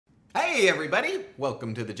Hey everybody,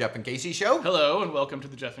 welcome to the Jeff and Casey Show. Hello, and welcome to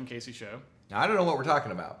the Jeff and Casey Show. Now, I don't know what we're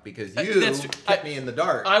talking about because you kept me in the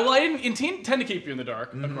dark. I didn't intend to keep you in the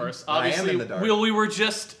dark, of course. Obviously, I am in the dark. We were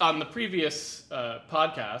just on the previous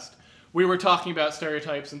podcast. We were talking about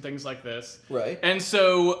stereotypes and things like this. Right. And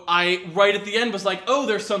so I, right at the end, was like, oh,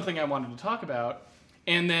 there's something I wanted to talk about.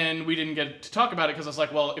 And then we didn't get to talk about it because I was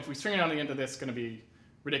like, well, if we string it on the end of this, it's going to be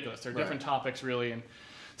ridiculous. They're different topics, really, and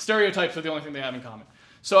stereotypes are the only thing they have in common.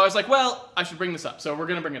 So I was like, well, I should bring this up. So we're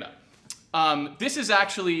going to bring it up. This is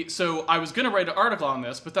actually, so I was going to write an article on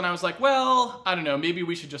this, but then I was like, well, I don't know, maybe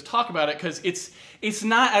we should just talk about it because it's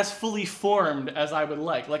not as fully formed as I would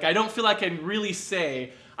like. Like, I don't feel like I can really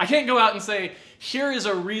say, I can't go out and say, here is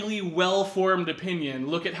a really well-formed opinion.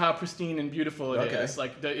 Look at how pristine and beautiful it is.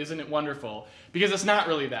 Like, isn't it wonderful? Because it's not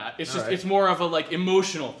really that. It's just, it's more of a, like,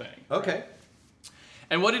 emotional thing. Okay. Right?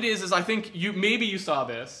 And what it is I think maybe you saw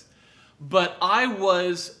this, but I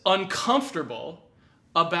was uncomfortable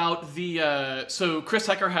about the, so Chris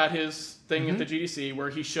Hecker had his thing at the GDC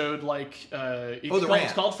where he showed like,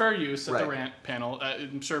 it's called Fair Use at the rant panel.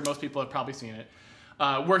 I'm sure most people have probably seen it.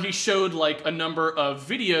 Where he showed like a number of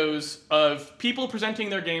videos of people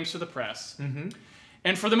presenting their games to the press.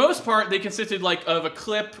 And for the most part, they consisted like of a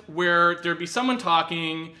clip where there'd be someone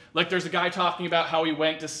talking, like there's a guy talking about how he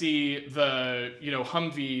went to see the,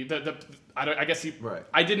 Humvee, I guess he,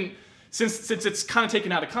 I didn't, since it's kind of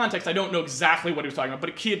taken out of context, I don't know exactly what he was talking about,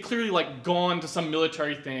 but he had clearly like gone to some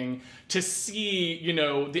military thing to see,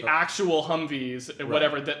 the actual Humvees,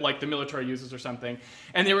 whatever that like the military uses or something.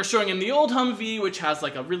 And they were showing him the old Humvee, which has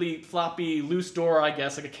like a really floppy, loose door, I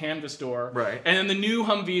guess, like a canvas door. Right. And then the new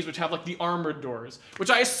Humvees, which have like the armored doors, which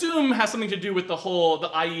I assume has something to do with the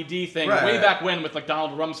IED thing way back when with like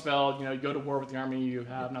Donald Rumsfeld, you go to war with the army you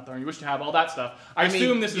have, not the army you wish to have, all that stuff. I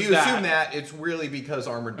assume this is that. You assume that it's really because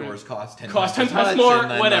armored doors cost 10 times more,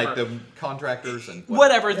 and then, whatever. Like the contractors and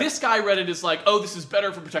whatever. This guy read it as like, oh, this is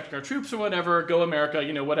better for protecting our troops or whatever. Go America,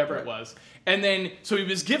 whatever it was. And then so he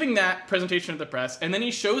was giving that presentation to the press, and then he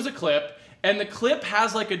shows a clip, and the clip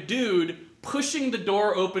has like a dude pushing the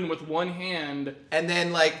door open with one hand, and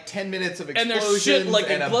then like 10 minutes of explosions and there's shit like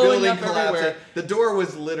and a blowing building up collapsing. everywhere. The door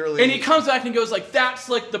was literally, and he comes back and goes like, that's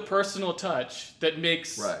like the personal touch that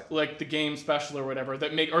makes like the game special or whatever,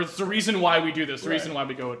 or it's the reason why we do this, the reason why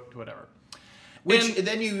we go to whatever. Which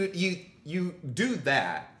then you do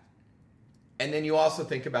that, and then you also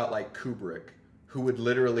think about like Kubrick, who would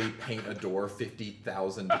literally paint a door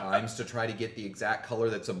 50,000 times to try to get the exact color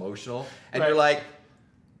that's emotional, and you're like,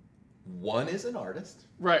 one is an artist,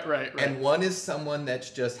 right, and one is someone that's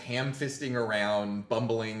just ham-fisting around,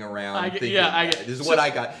 bumbling around. This is what I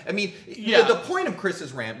got. I mean, the point of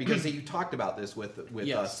Chris's rant, because you talked about this with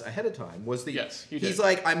us ahead of time, was that he's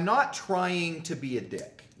like, I'm not trying to be a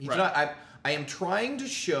dick. He's not. I am trying to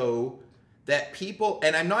show that people,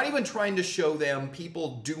 and I'm not even trying to show them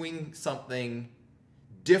people doing something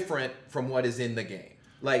different from what is in the game.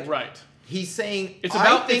 Like, he's saying it's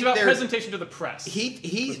about presentation to the press. He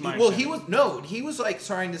was like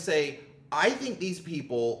trying to say, I think these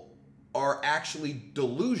people are actually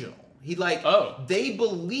delusional. They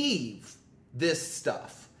believe this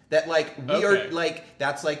stuff. That like we are like,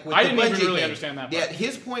 that's like with the Bungie I didn't even really understand that part. Yeah,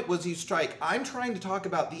 his point was I'm trying to talk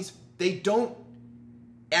about these. They don't,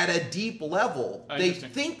 at a deep level, they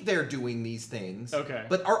think they're doing these things,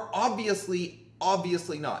 but are obviously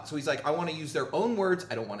not. So he's like, I want to use their own words.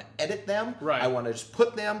 I don't want to edit them. I want to just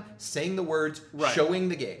put them saying the words, showing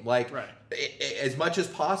the game. Like, as much as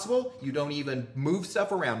possible, you don't even move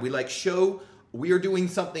stuff around. We like show we are doing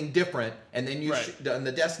something different, and then you on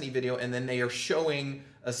the Destiny video, and then they are showing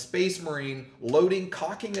a Space Marine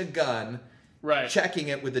cocking a gun, checking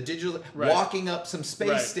it with a digital, walking up some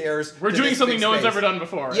space stairs. We're doing something no one's ever done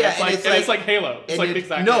before. Yeah, it's like Halo. It's like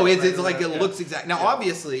exactly. No, it's like it looks exact. Now,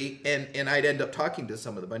 obviously, and I'd end up talking to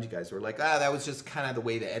some of the Bungie guys who were like, that was just kind of the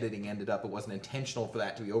way the editing ended up. It wasn't intentional for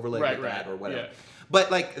that to be overlaid with that or whatever. Yeah. But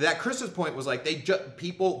like that, Chris's point was like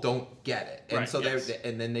people don't get it, and so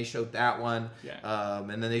and then they showed that one,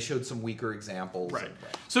 and then they showed some weaker examples.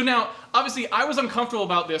 So now, obviously, I was uncomfortable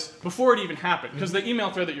about this before it even happened because the email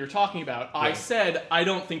thread that you're talking about, I said I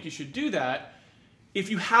don't think you should do that if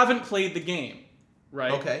you haven't played the game.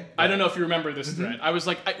 I don't know if you remember this thread. I was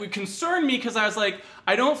like, it would concern me because I was like,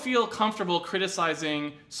 I don't feel comfortable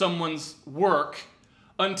criticizing someone's work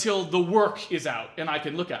until the work is out and I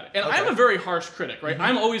can look at it. And I'm a very harsh critic,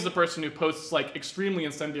 I'm always the person who posts like extremely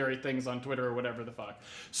incendiary things on Twitter or whatever the fuck.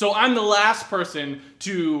 So I'm the last person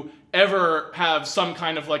to ever have some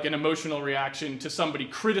kind of like an emotional reaction to somebody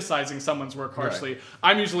criticizing someone's work harshly.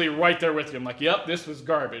 I'm usually right there with you. I'm like, yep, this was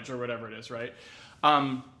garbage or whatever it is,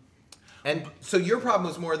 And so your problem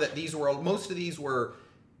was more that most of these were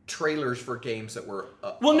trailers for games that were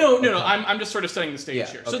no. I'm just sort of setting the stage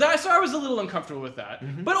here. Okay. So I was a little uncomfortable with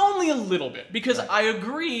that, but only a little bit, because I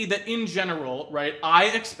agree that in general, right, I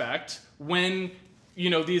expect when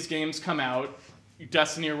these games come out,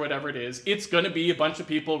 Destiny or whatever it is, it's going to be a bunch of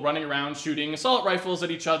people running around shooting assault rifles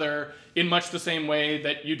at each other in much the same way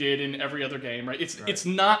that you did in every other game, right? It's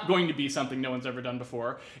not going to be something no one's ever done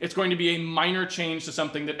before. It's going to be a minor change to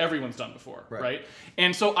something that everyone's done before, right?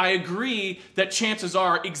 And so I agree that chances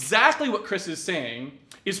are exactly what Chris is saying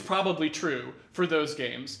is probably true for those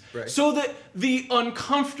games. Right. So that the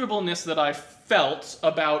uncomfortableness that I felt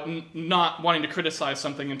about not wanting to criticize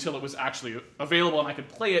something until it was actually available and I could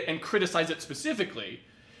play it and criticize it specifically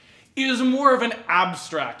is more of an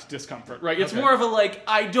abstract discomfort, right? It's more of a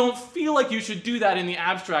I don't feel like you should do that in the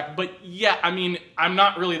abstract, but yeah, I mean, I'm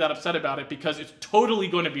not really that upset about it because it's totally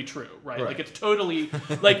going to be true, right? Like it's totally,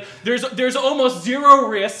 there's almost zero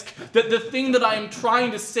risk that the thing that I am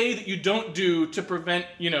trying to say that you don't do to prevent,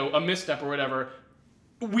 a misstep or whatever,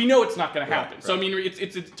 we know it's not going to happen. So I mean,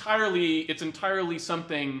 it's entirely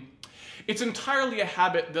something. It's entirely a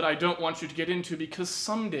habit that I don't want you to get into because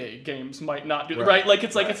someday games might not do right.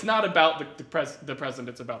 It's not about the present.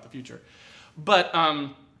 It's about the future. But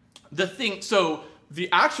the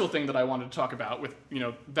actual thing that I wanted to talk about with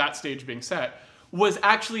that stage being set was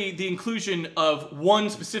actually the inclusion of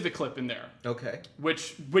one specific clip in there. Okay.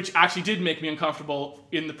 Which actually did make me uncomfortable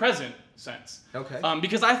in the present sense. Okay.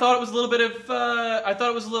 Because I thought it was a little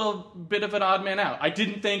bit of an odd man out. I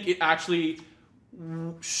didn't think it actually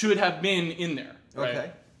should have been in there. Right?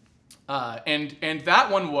 Okay. And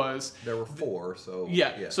that one was... There were 4, so...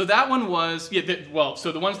 Yeah. So that one was...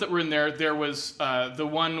 so the ones that were in there was the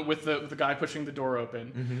one with the guy pushing the door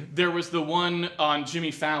open. Mm-hmm. There was the one on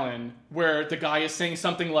Jimmy Fallon where the guy is saying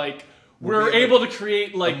something like, we're able to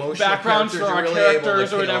create backgrounds for our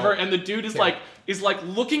characters or whatever, and the dude is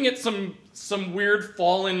looking at some weird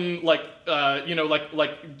fallen debris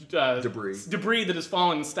that has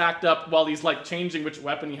fallen and stacked up while he's changing which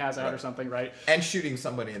weapon he has out or something, right? And shooting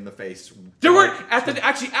somebody in the face. There were at the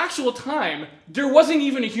actual time there wasn't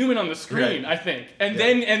even a human on the screen, I think, and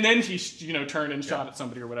then he turned and shot at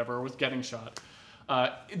somebody or whatever, or was getting shot.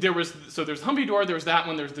 There's Humpy Door, there was that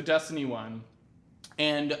one, there's the Destiny one.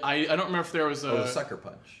 And I don't remember if there was the Sucker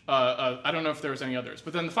Punch. I don't know if there was any others.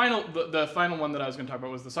 But then the final one that I was going to talk about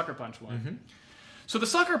was the Sucker Punch one. Mm-hmm. So the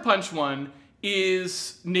Sucker Punch one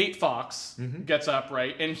is Nate Fox gets up,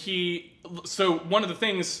 right? And so one of the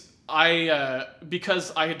things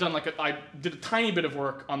because I had done I did a tiny bit of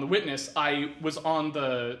work on The Witness, I was on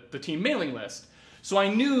the team mailing list. So I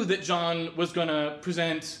knew that John was going to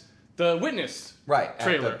present the Witness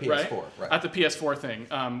trailer, at the PS4, right? At the PS4 thing,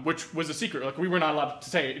 which was a secret. We were not allowed to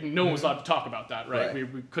say, no one was allowed to talk about that, right?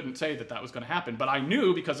 We couldn't say that was going to happen, but I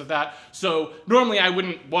knew because of that. So normally I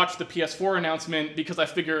wouldn't watch the PS4 announcement because I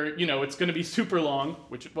figure, it's going to be super long,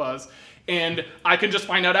 which it was, and I can just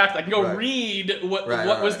find out after. I can go read what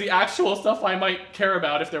was the actual stuff I might care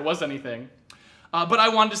about if there was anything. But I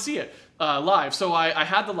wanted to see it live, so I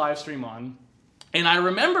had the live stream on, and I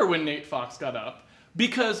remember when Nate Fox got up,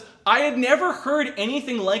 because I had never heard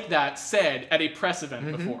anything like that said at a press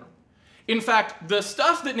event before. In fact, the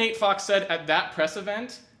stuff that Nate Fox said at that press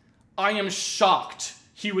event, I am shocked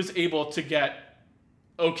he was able to get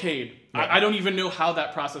okayed. Yeah. I don't even know how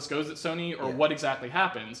that process goes at Sony or what exactly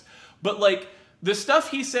happens. But the stuff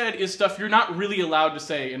he said is stuff you're not really allowed to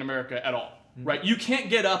say in America at all. Right? You can't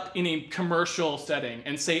get up in a commercial setting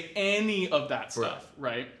and say any of that stuff,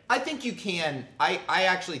 right? I think you can. I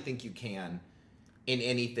actually think you can. In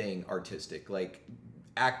anything artistic,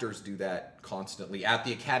 actors do that constantly at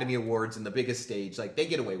the Academy Awards and the biggest stage. They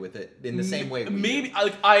get away with it in the same way.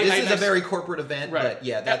 This is a very corporporate event, right? But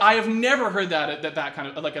yeah, I have never heard that at that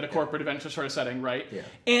kind of at a corporate event sort of setting, right? Yeah.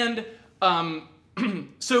 And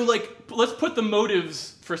so let's put the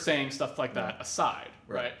motives for saying stuff like that aside,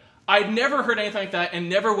 right? I'd never heard anything like that, and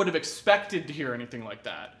never would have expected to hear anything like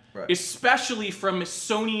that. Right. Especially from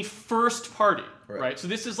Sony first party, right? So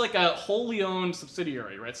this is a wholly owned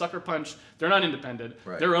subsidiary, right? Sucker Punch, they're not independent.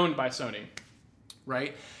 Right. They're owned by Sony,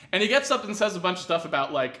 right? And he gets up and says a bunch of stuff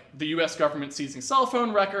about the U.S. government seizing cell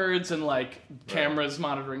phone records and cameras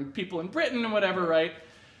monitoring people in Britain and whatever, right?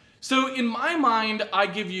 So in my mind, I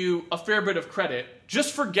give you a fair bit of credit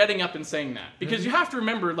just for getting up and saying that. Because you have to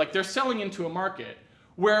remember, they're selling into a market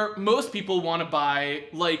where most people want to buy,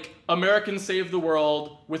 American Save the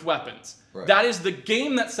World with weapons. Right. That is the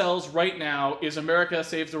game that sells right now, is America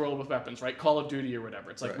Saves the World with weapons, right? Call of Duty or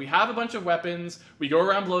whatever. It's we have a bunch of weapons, we go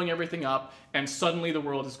around blowing everything up, and suddenly the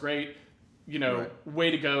world is great.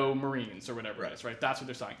 way to go Marines or whatever it is, right? That's what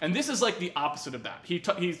they're saying. And this is like the opposite of that.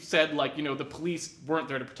 He said like, the police weren't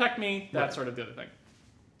there to protect me. That's sort of the other thing.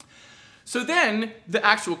 So then the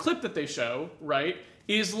actual clip that they show, right,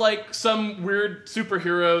 is like some weird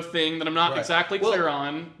superhero thing that I'm not exactly clear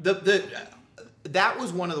on. That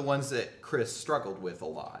was one of the ones that Chris struggled with a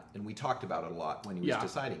lot, and we talked about it a lot when he was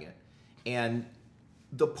deciding it. And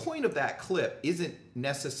the point of that clip isn't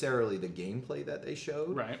necessarily the gameplay that they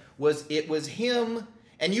showed. Right. It was him,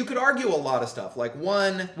 and you could argue a lot of stuff. Like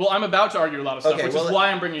one... Well, I'm about to argue a lot of stuff, which is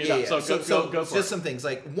why I'm bringing it up. So go for it. Just some things.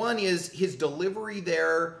 Like one is his delivery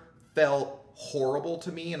there felt horrible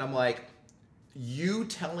to me, and I'm like, you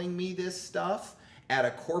telling me this stuff at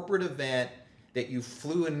a corporate event that you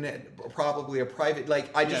flew in probably a private...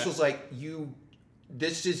 Like, I just was like,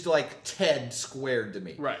 this is like TED squared to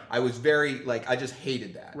me. Right. I was very, like, I just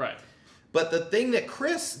hated that. Right. But the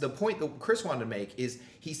point that Chris wanted to make is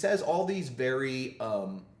he says all these very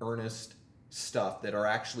earnest stuff that are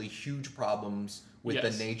actually huge problems with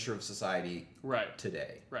the nature of society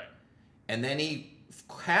today. Right. And then he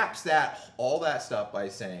caps all that stuff by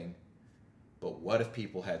saying, but what if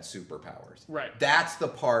people had superpowers? Right. That's the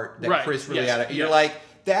part that Chris really had. You're like,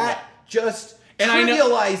 that just... And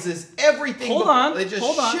trivializes everything. Hold on. It just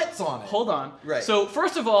shits on it. Hold on. Right. So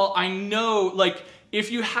first of all, I know, like,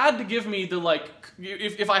 if you had to give me the, like,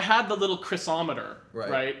 if I had the little Chrisometer,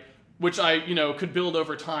 right, which I, could build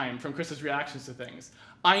over time from Chris's reactions to things,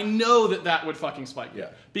 I know that would fucking spike you.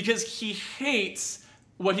 Because he hates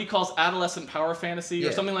what he calls adolescent power fantasy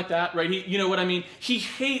or something like that, right? You know what I mean? He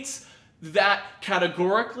hates that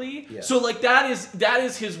categorically. So like that is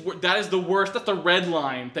the worst, that's the red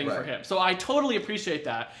line thing for him. So I totally appreciate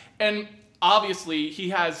that. And obviously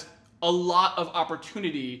he has a lot of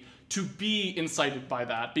opportunity to be incited by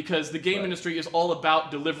that because the game industry is all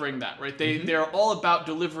about delivering that, right? They're all about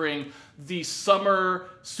delivering the summer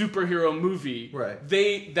superhero movie. Right.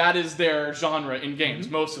 That is their genre in games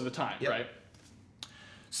most of the time, right?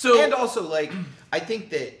 So and also like I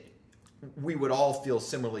think that we would all feel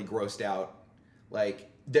similarly grossed out.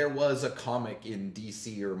 Like, there was a comic in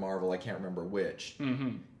DC or Marvel, I can't remember which,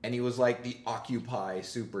 and he was like the Occupy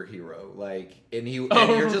superhero. Like, and you're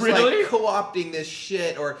just like co-opting this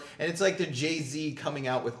shit, and it's like the Jay-Z coming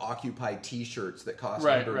out with Occupy t-shirts that cost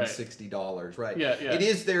 $160, right?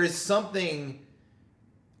 There is something,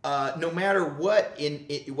 no matter what,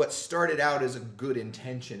 what started out as a good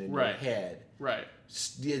intention in your head. Right.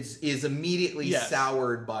 Is immediately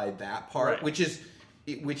soured by that part, which is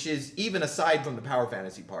even aside from the power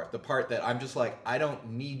fantasy part, the part that I'm just like, I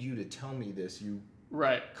don't need you to tell me this, you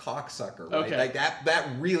cocksucker, right? Like that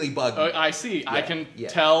really bugged me. I see. I can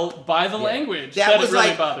tell by the language that was it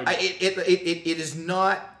really bothered me. It is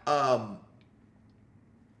not.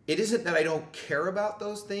 It isn't that I don't care about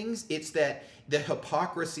those things. It's that the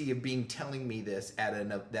hypocrisy of telling me this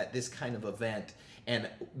at this kind of event and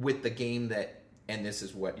with the game that. And this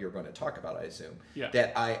is what you're going to talk about, I assume.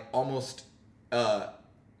 That I almost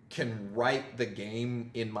can write the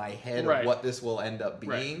game in my head of what this will end up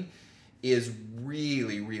being is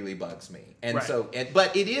really, really bugs me. And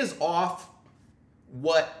but it is off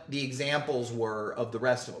what the examples were of the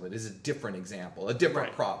rest of them. It is a different example, a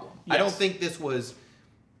different problem. I don't think this was...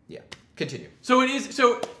 continue. So it is...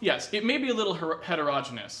 So, yes, it may be a little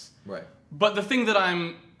heterogeneous. Right. But the thing that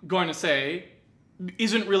I'm going to say...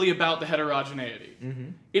 isn't really about the heterogeneity.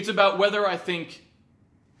 It's about whether I think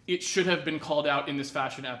it should have been called out in this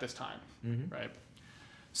fashion at this time, right?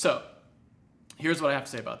 So, here's what I have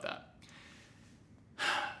to say about that.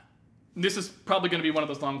 This is probably going to be one of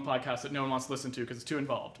those long podcasts that no one wants to listen to because it's too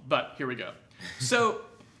involved, but here we go. So,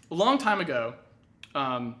 a long time ago,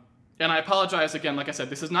 and I apologize again, like I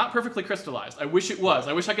said, this is not perfectly crystallized. I wish it was.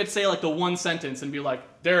 I wish I could say like the one sentence and be like,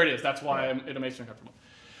 there it is, that's why it makes me uncomfortable.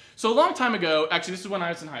 So a long time ago, actually this is when I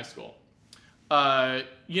was in high school, I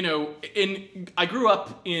grew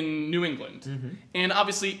up in New England. And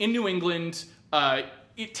obviously in New England,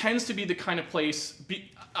 it tends to be the kind of place,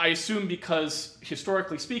 I assume because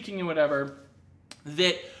historically speaking and whatever,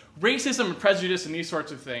 that racism and prejudice and these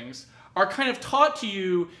sorts of things are kind of taught to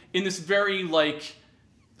you in this very like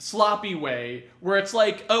sloppy way where it's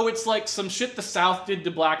like, oh, it's like some shit the South did to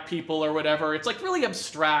black people or whatever. It's like really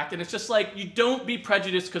abstract and it's just like, you don't be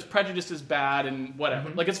prejudiced because prejudice is bad and whatever.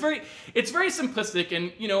 Like it's very simplistic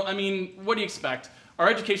and, I mean, what do you expect? Our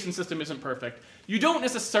education system isn't perfect. You don't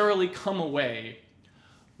necessarily come away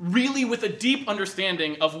really with a deep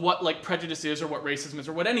understanding of what like prejudice is or what racism is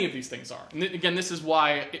or what any of these things are. And again, this is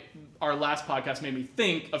why our last podcast made me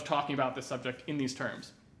think of talking about this subject in these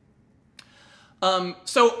terms.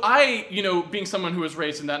 So I, being someone who was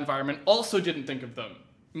raised in that environment, also didn't think of them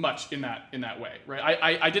much in that way, right?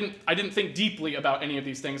 I didn't think deeply about any of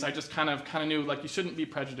these things. I just kind of knew like you shouldn't be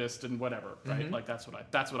prejudiced and whatever, right? Like that's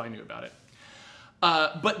what I knew about it.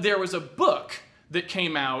 But there was a book that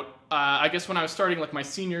came out, I guess when I was starting like my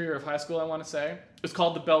senior year of high school, I want to say. It's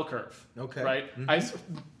called The Bell Curve. Okay. Right?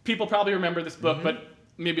 People probably remember this book, but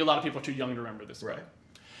maybe a lot of people are too young to remember this book.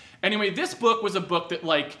 Anyway, this book was a book that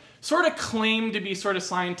like sort of claimed to be sort of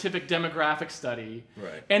scientific demographic study.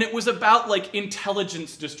 Right. And it was about like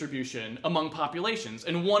intelligence distribution among populations.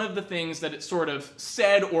 And one of the things that it sort of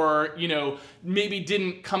said, or, you know, maybe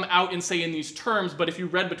didn't come out and say in these terms, but if you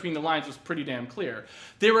read between the lines, it was pretty damn clear.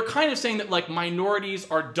 They were kind of saying that like minorities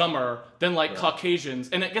are dumber than like Caucasians.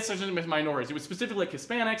 And it gets with minorities. It was specifically like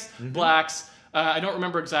Hispanics, blacks, I don't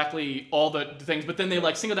remember exactly all the things, but then they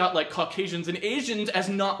like singled out like Caucasians and Asians as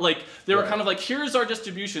not like, they were kind of like, here's our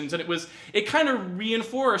distributions. And it kind of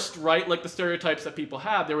reinforced, right, like the stereotypes that people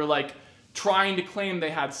had. They were like trying to claim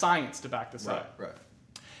they had science to back this up. Right.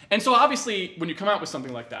 And so obviously when you come out with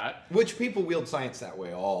something like that, which people wield science that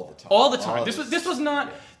way all the time. All the time.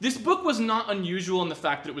 This book was not unusual in the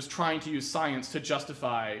fact that it was trying to use science to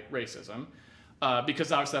justify racism,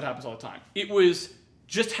 because obviously that happens all the time. It was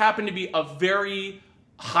just happened to be a very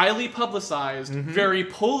highly publicized, very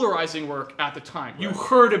polarizing work at the time. You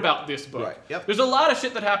heard about this book. There's a lot of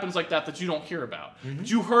shit that happens like that you don't hear about.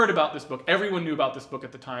 But you heard about this book. Everyone knew about this book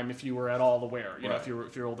at the time if you were at all aware, you know, if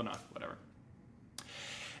you're old enough, whatever.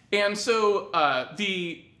 And so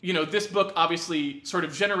this book obviously sort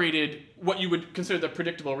of generated what you would consider the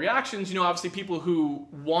predictable reactions. You know, obviously people who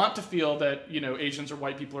want to feel that, you know, Asians or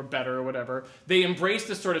white people are better or whatever, they embrace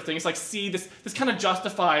this sort of thing. It's like, see, this kind of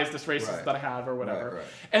justifies this racism that I have or whatever.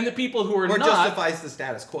 And the people who are not... Or justifies the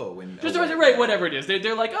status quo. Whatever it is.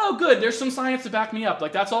 They're like, oh, good, there's some science to back me up.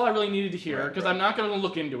 Like, that's all I really needed to hear, because I'm not going to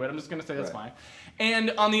look into it. I'm just going to say that's fine.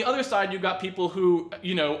 And on the other side, you've got people who,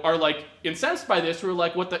 you know, are like incensed by this, who are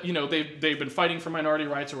like, what the, you know, they've been fighting for minority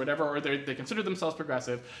rights or whatever, or they consider themselves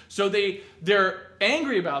progressive. So they're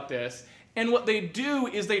angry about this, and what they do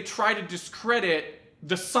is they try to discredit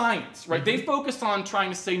the science, right? They focus on trying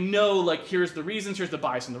to say, no, like, here's the reasons, here's the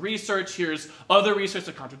bias in the research, here's other research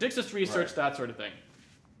that contradicts this research, that sort of thing.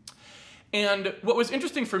 And what was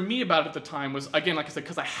interesting for me about it at the time was, again, like I said,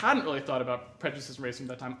 because I hadn't really thought about prejudice and racism at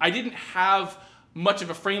that time, I didn't have much of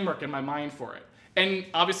a framework in my mind for it. And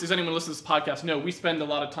obviously, as anyone listening to this podcast know, we spend a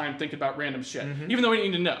lot of time thinking about random shit, even though we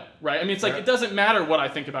need to know, right? I mean, it's like, it doesn't matter what I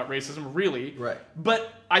think about racism, really.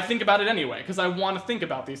 But I think about it anyway, because I want to think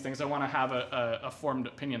about these things. I want to have a formed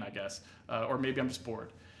opinion, I guess. Or maybe I'm just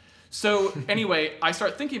bored. So anyway, I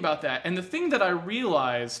start thinking about that. And the thing that I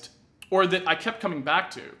realized, or that I kept coming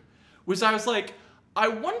back to, was I was like, I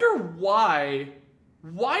wonder why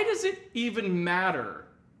does it even matter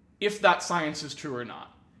if that science is true or not?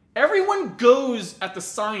 Everyone goes at the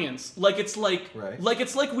science like it's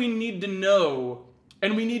like we need to know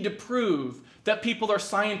and we need to prove that people are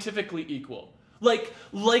scientifically equal. Like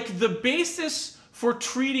the basis for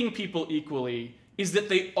treating people equally is that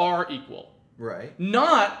they are equal.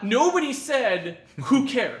 Nobody said, who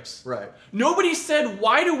cares? Nobody said,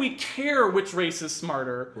 why do we care which race is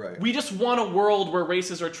smarter? We just want a world where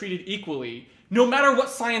races are treated equally, no matter what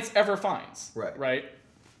science ever finds.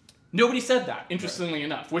 Nobody said that, interestingly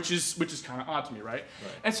enough, which is kind of odd to me, right?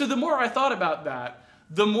 And so the more I thought about that,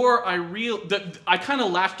 the more I kind of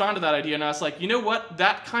latched onto that idea, and I was like, you know what?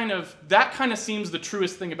 That kind of seems the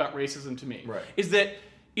truest thing about racism to me. Is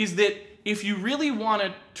that if you really want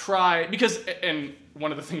to try, and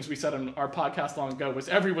one of the things we said on our podcast long ago was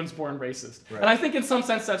everyone's born racist. And I think in some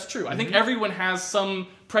sense that's true. I think everyone has some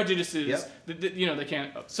prejudices that you know, they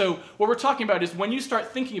can't. So what we're talking about is when you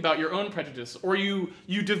start thinking about your own prejudice, or you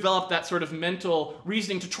develop that sort of mental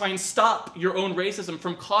reasoning to try and stop your own racism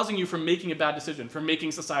from causing you from making a bad decision, from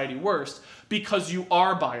making society worse, because you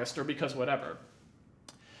are biased or because whatever.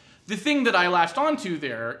 The thing that I latched onto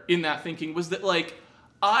there in that thinking was that, like,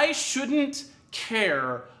 I shouldn't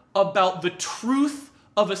care about the truth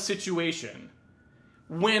of a situation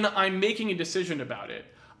when I'm making a decision about it.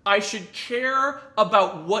 I should care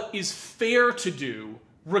about what is fair to do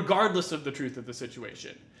regardless of the truth of the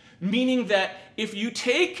situation. Meaning that if you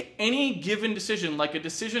take any given decision, like a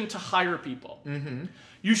decision to hire people,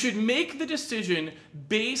 you should make the decision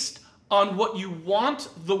based on what you want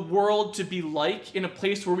the world to be like in a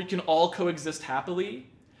place where we can all coexist happily,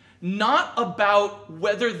 not about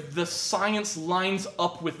whether the science lines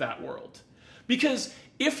up with that world. Because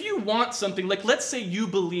if you want something, like, let's say you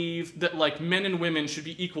believe that, like, men and women should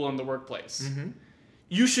be equal in the workplace,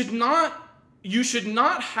 you should not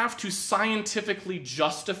have to scientifically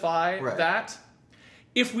justify that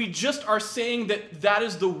if we just are saying that that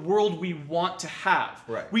is the world we want to have.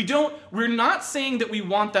 Right. We're not saying that we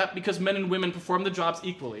want that because men and women perform the jobs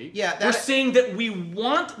equally. Yeah, we're saying that we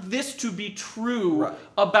want this to be true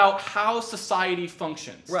about how society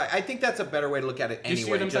functions. Right. I think that's a better way to look at it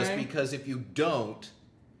anyway, because if you don't,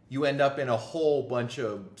 you end up in a whole bunch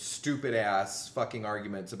of stupid ass fucking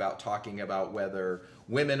arguments about talking about whether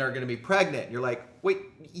women are going to be pregnant. You're like, wait,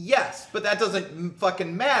 yes, but that doesn't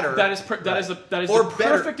fucking matter. That is the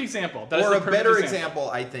perfect example. Or a better example,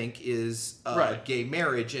 I think, is gay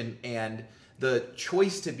marriage and the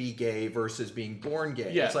choice to be gay versus being born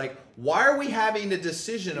gay. Yeah. It's like, why are we having a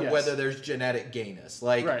decision of whether there's genetic gayness?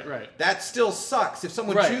 Like, that still sucks. If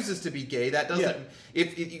someone chooses to be gay, that doesn't.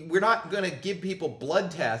 If we're not going to give people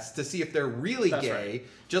blood tests to see if they're really gay,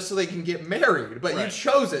 just so they can get married. But you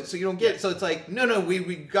chose it, so you don't get it. So it's like, no,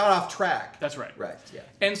 we got off track. That's right. Right. Yeah.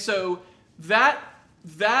 And so that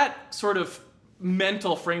sort of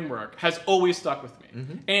mental framework has always stuck with me.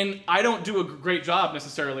 Mm-hmm. And I don't do a great job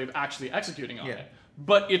necessarily of actually executing on it.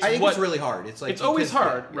 But it's really hard. It's like it's always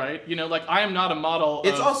hard, right? You know, like I am not a model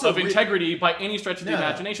of integrity by any stretch of the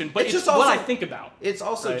imagination, but it's just what I think about. It's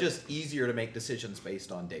also just easier to make decisions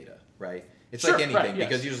based on data, right? It's like anything,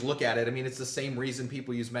 because you just look at it. I mean, it's the same reason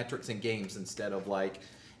people use metrics in games instead of like,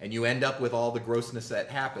 and you end up with all the grossness that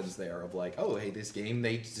happens there of like, oh, hey, this game,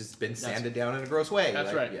 they've just been sanded down in a gross way.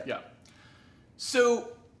 That's right, yeah. So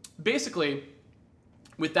basically,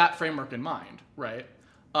 with that framework in mind, right,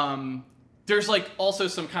 there's like also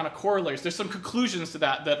some kind of corollaries. There's some conclusions to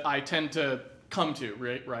that I tend to come to,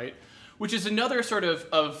 right? Which is another sort of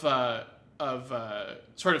side, I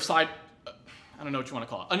don't know what you want to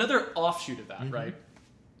call it, another offshoot of that, right?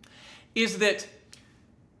 Is that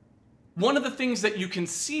one of the things that you can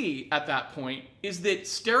see at that point is that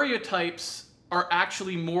stereotypes are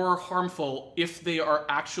actually more harmful if they are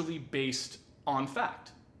actually based on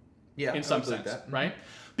fact. Yeah, in some sense, right?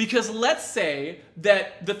 Because let's say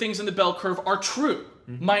that the things in the bell curve are true.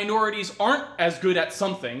 Minorities aren't as good at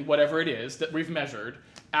something, whatever it is that we've measured,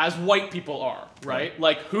 as white people are, right?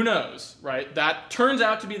 Like, who knows, right? That turns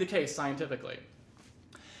out to be the case scientifically.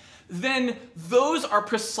 Then those are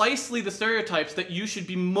precisely the stereotypes that you should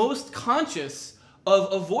be most conscious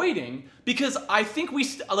of avoiding, because I think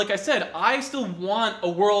like I said, I still want a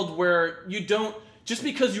world where you don't, just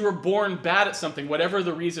because you were born bad at something, whatever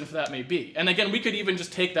the reason for that may be. And again, we could even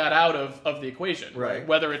just take that out of the equation, right?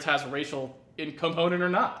 Whether it has a racial component or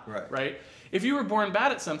not, right? If you were born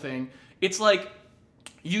bad at something, it's like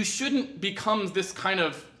you shouldn't become this kind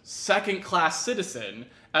of second-class citizen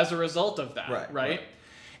as a result of that, right?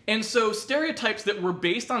 And so stereotypes that were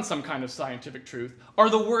based on some kind of scientific truth are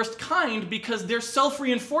the worst kind because they're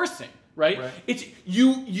self-reinforcing, right? It's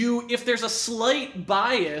if there's a slight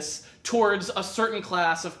bias towards a certain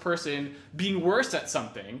class of person being worse at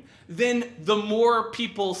something, then the more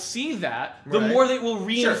people see that, the more they will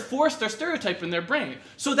reinforce their stereotype in their brain.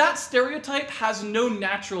 So that stereotype has no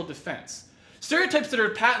natural defense. Stereotypes that are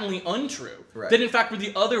patently untrue, that in fact were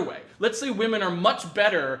the other way. Let's say women are much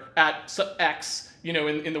better at X,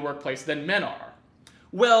 in the workplace than men are.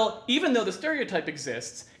 Well, even though the stereotype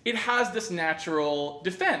exists, it has this natural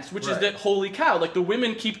defense, which is that, holy cow, like the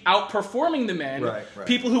women keep outperforming the men.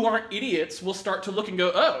 People who aren't idiots will start to look and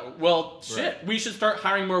go, oh, well, shit, we should start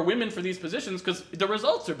hiring more women for these positions because the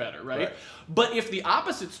results are better, right? But if the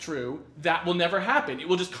opposite's true, that will never happen. It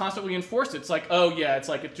will just constantly enforce it. It's like, oh yeah, it's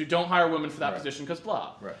like, don't hire women for that position because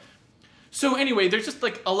blah. So anyway, there's just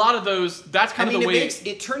like a lot of those. That's kind of the way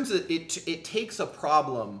it takes a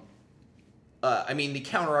problem. The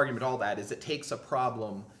counter argument to all that is it takes a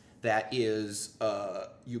problem that is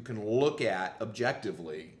you can look at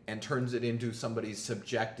objectively and turns it into somebody's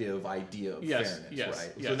subjective idea of fairness,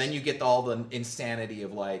 right? So then you get all the insanity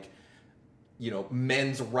of like,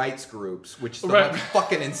 men's rights groups, which is like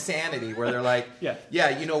fucking insanity, where they're like,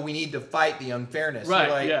 we need to fight the unfairness.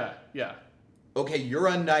 Okay, your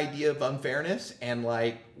idea of unfairness and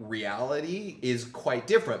like reality is quite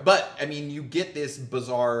different. But you get this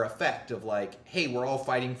bizarre effect of like, hey, we're all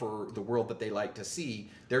fighting for the world that they like to see.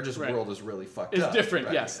 Their world is really fucked up. It's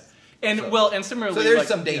different, yes. And and similarly, so there's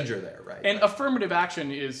some danger there, right? And affirmative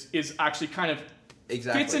action is actually kind of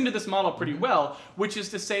fits into this model pretty well, which is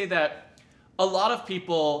to say that a lot of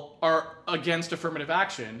people are against affirmative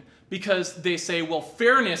action because they say, well,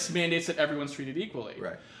 fairness mandates that everyone's treated equally.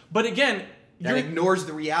 But again, that ignores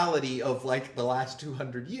the reality of like the last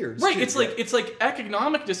 200 years. It's like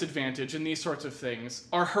economic disadvantage and these sorts of things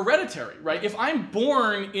are hereditary, right? If I'm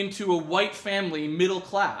born into a white family, middle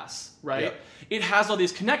class, it has all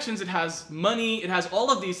these connections, it has money, it has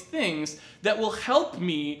all of these things that will help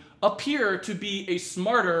me appear to be a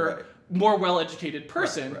smarter, more well-educated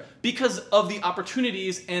person because of the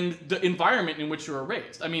opportunities and the environment in which you were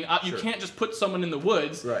raised. I mean, you can't just put someone in the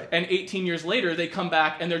woods and 18 years later they come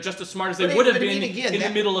back and they're just as smart as they would have been in the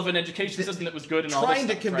middle of an education system that was good and all this stuff.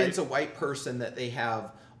 Trying to convince a white person that they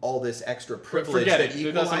have all this extra privilege that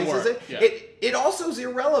equalizes it. Yeah. It also is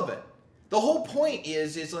irrelevant. The whole point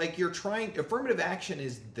is like you're trying, affirmative action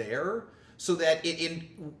is there so that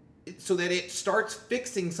it starts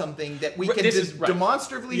fixing something that we can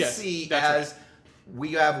demonstrably see as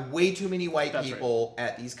we have way too many white people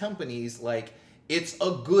at these companies. Like, it's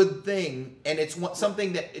a good thing, and it's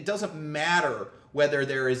something that it doesn't matter whether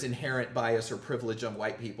there is inherent bias or privilege on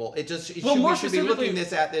white people. We should be looking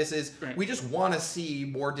at this as we just want to see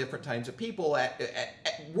more different types of people at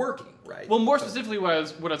working, right? Well, more specifically, what I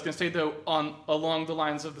was going to say, though, along the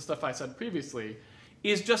lines of the stuff I said previously,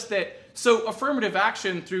 is just that, so affirmative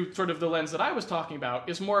action through sort of the lens that I was talking about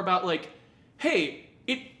is more about like, hey,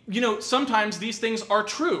 sometimes these things are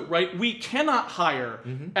true, right? We cannot hire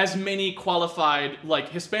as many qualified, like,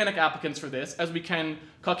 Hispanic applicants for this as we can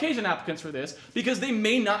Caucasian applicants for this, because they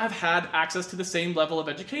may not have had access to the same level of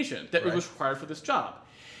education that was required for this job.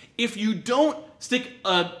 If you don't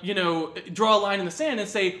draw a line in the sand and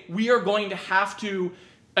say, we are going to have to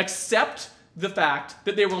accept the fact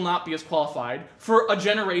that they will not be as qualified for a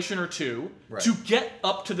generation or two to get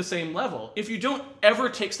up to the same level. If you don't ever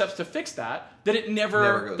take steps to fix that, then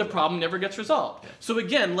the problem never gets resolved. Yeah. So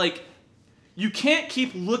again, like, you can't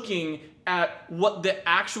keep looking at what the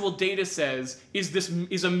actual data says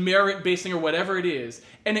is a merit basing or whatever it is,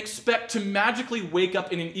 and expect to magically wake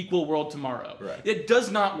up in an equal world tomorrow. Right. It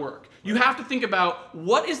does not work. You have to think about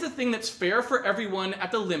what is the thing that's fair for everyone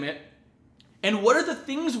at the limit. And what are the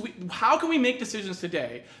things, how can we make decisions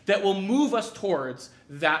today that will move us towards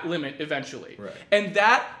that limit eventually? Right. And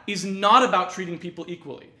that is not about treating people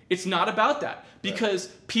equally. It's not about that. Because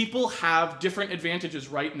people have different advantages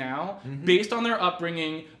right now based on their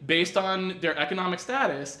upbringing, based on their economic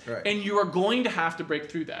status, and you are going to have to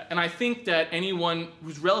break through that. And I think that anyone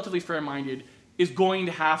who's relatively fair-minded is going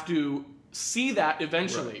to have to see that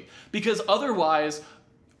eventually. Because otherwise,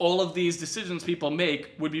 all of these decisions people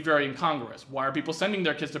make would be very incongruous. Why are people sending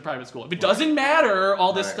their kids to private school? If it doesn't matter,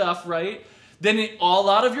 all this stuff, then a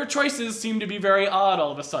lot of your choices seem to be very odd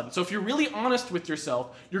all of a sudden. So if you're really honest with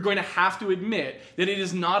yourself, you're going to have to admit that it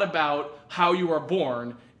is not about how you are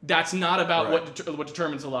born. That's not about what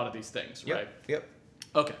determines a lot of these things, right? Yep.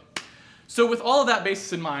 Okay. So with all of that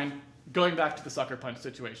basis in mind, going back to the sucker punch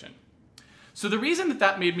situation. So the reason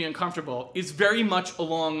that made me uncomfortable is very much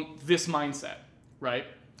along this mindset, right?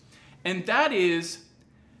 And that is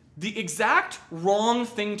the exact wrong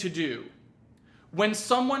thing to do when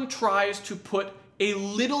someone tries to put a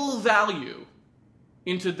little value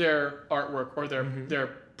into their artwork or their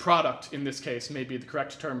product, in this case, may be the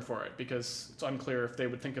correct term for it, because it's unclear if they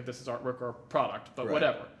would think of this as artwork or product, but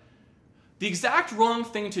whatever. The exact wrong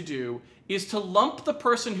thing to do is to lump the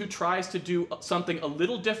person who tries to do something a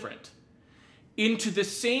little different into the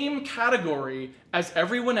same category as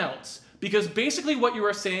everyone else, because basically what you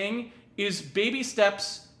are saying is baby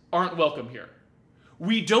steps aren't welcome here.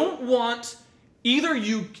 We don't want either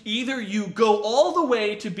you go all the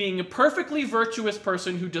way to being a perfectly virtuous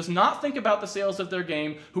person who does not think about the sales of their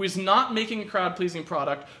game, who is not making a crowd-pleasing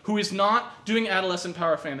product, who is not doing adolescent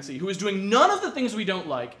power fantasy, who is doing none of the things we don't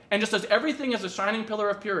like, and just does everything as a shining pillar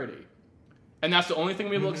of purity. And that's the only thing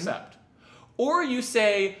we will accept. Or you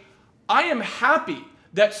say, I am happy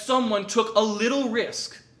that someone took a little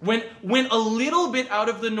risk, went a little bit out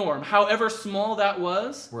of the norm, however small that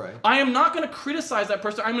was. I am not going to criticize that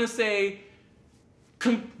person. I'm going to say,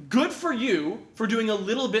 good for you for doing a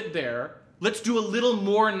little bit there. Let's do a little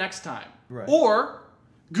more next time. Or,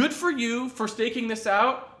 good for you for staking this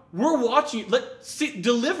out. We're watching you. Let's see,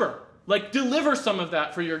 deliver. Like, deliver some of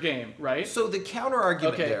that for your game, right? So the counter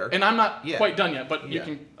argument there... And I'm not quite done yet, but you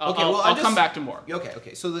can... I'll come back to more.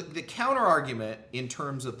 Okay. So the counter argument in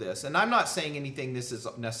terms of this, and I'm not saying anything this is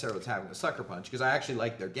necessarily what's having a sucker punch, because I actually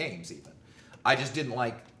like their games even. I just didn't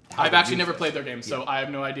like... I've actually never played their games, so I have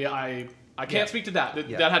no idea. I can't speak to that.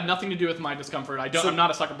 That had nothing to do with my discomfort. I'm not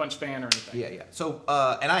a Sucker Punch fan or anything. Yeah. So,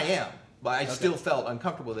 and I am, but I still felt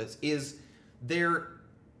uncomfortable with this. Is there,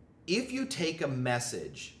 if you take a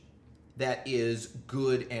message that is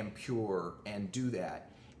good and pure and do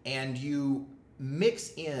that, and you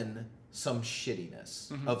mix in some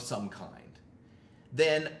shittiness of some kind,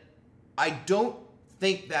 then I don't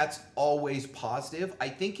think that's always positive. I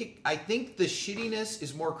think the shittiness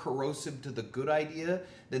is more corrosive to the good idea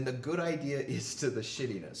than the good idea is to the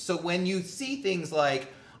shittiness. So when you see things like,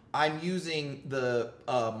 I'm using the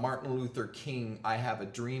Martin Luther King I Have a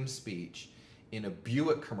Dream speech in a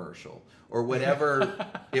Buick commercial or whatever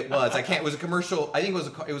it was. I can't. It was a commercial. I think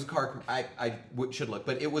it was a car. I should look,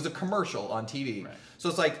 but it was a commercial on TV. Right. So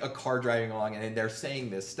it's like a car driving along, and they're saying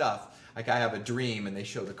this stuff like I have a dream, and they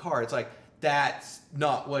show the car. It's like that's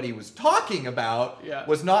not what he was talking about. Yeah.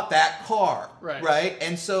 Was not that car. Right. Right.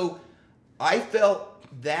 And so I felt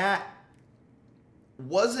that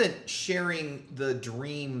wasn't sharing the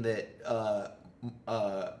dream that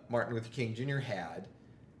Martin Luther King Jr. had.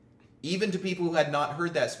 Even to people who had not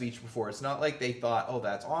heard that speech before, it's not like they thought, "Oh,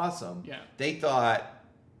 that's awesome." Yeah. They thought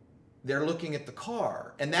they're looking at the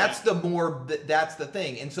car, and that's that's the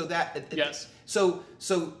thing. And so yes. So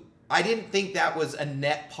I didn't think that was a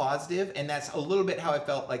net positive, and that's a little bit how I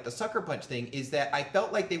felt like the Sucker Punch thing is that I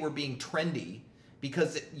felt like they were being trendy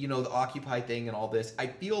because the Occupy thing and all this. I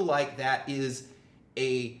feel like that is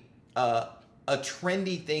a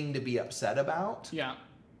trendy thing to be upset about. Yeah.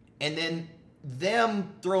 And then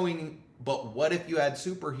them throwing, but what if you had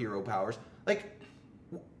superhero powers? Like,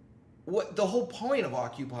 what the whole point of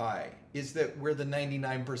Occupy is that we're the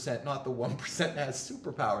 99%, not the 1% that has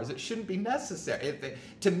superpowers. It shouldn't be necessary.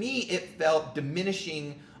 To me, it felt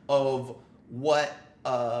diminishing of what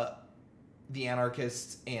the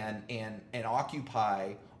anarchists and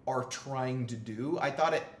Occupy are trying to do. I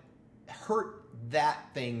thought it hurt that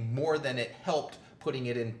thing more than it helped putting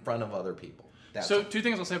it in front of other people. So 2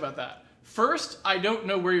 things I'll say about that. First, I don't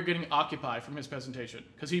know where you're getting Occupy from his presentation,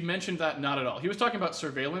 because he mentioned that not at all. He was talking about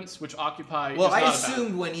surveillance, which Occupy is not about. Well, I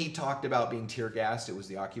assumed when he talked about being tear gassed, it was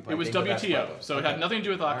the Occupy. It was WTO, so it had nothing to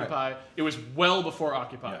do with Occupy. Right. It was well before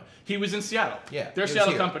Occupy. Yeah. He was in Seattle. Yeah, their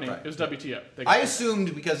Seattle company. Right. It was WTO. I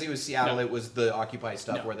assumed because he was Seattle, it was the Occupy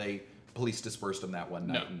stuff where police dispersed him that one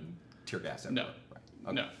night and tear gassed him. No,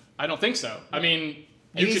 okay. No, I don't think so. Yeah. I mean,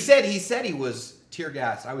 he said he was tear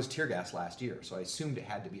gassed. I was tear gassed last year, so I assumed it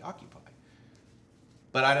had to be Occupy.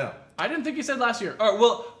 But I don't know. I didn't think he said last year. All right,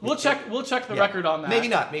 well, we'll check the record on that. Maybe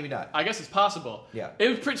not. I guess it's possible. Yeah.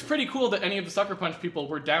 It's pretty cool that any of the Sucker Punch people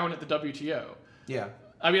were down at the WTO. Yeah.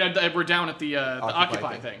 I mean, we're down at the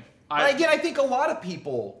Occupy thing. But again, I think a lot of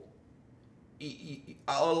people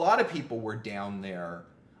were down there.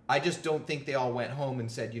 I just don't think they all went home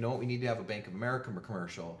and said, you know what, we need to have a Bank of America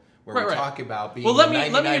commercial. Where we talk about being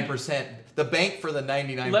 99%, the bank for the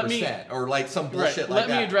 99%, or like some bullshit like that. Let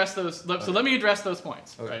me address those. So let me address those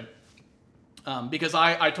points, right? Because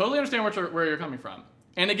I totally understand where you're coming from.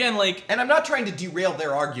 And again, and I'm not trying to derail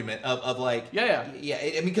their argument of I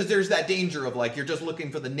mean, because there's that danger of you're just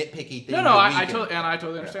looking for the nitpicky thing. No, I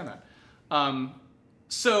totally understand that.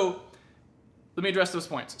 So let me address those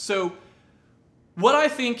points. So what I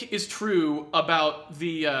think is true about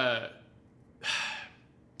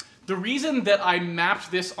the reason that I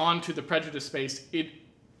mapped this onto the prejudice space,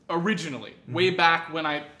 originally, way back when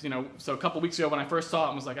so a couple weeks ago when I first saw it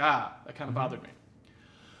and was like, that kind of bothered me,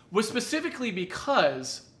 was specifically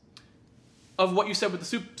because of what you said with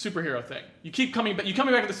the superhero thing. You keep coming back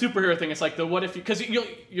to the superhero thing. It's like the what if you, because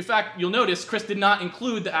you'll notice Chris did not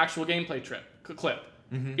include the actual gameplay clip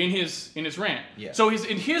in his rant. Yeah. So he's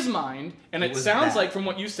in his mind, and it sounds like from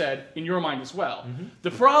what you said, in your mind as well.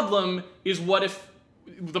 The problem is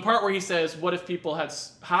the part where he says, what if people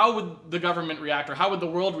how would the government react, or how would the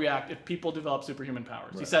world react if people develop superhuman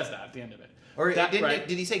powers? Right. He says that at the end of it. Or did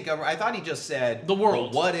he say government? I thought he just said the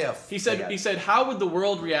world. Well, what if? He said, how would the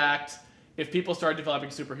world react if people started developing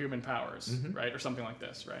superhuman powers, right? Or something like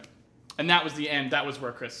this, right? And that was the end. That was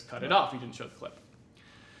where Chris cut it off. He didn't show the clip.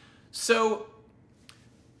 So...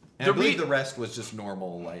 And I believe the rest was just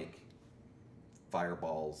normal,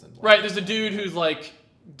 fireballs and... Right, there's a dude who's,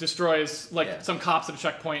 destroys, some cops at a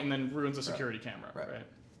checkpoint and then ruins a security camera,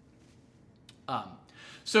 right?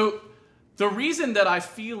 So the reason that I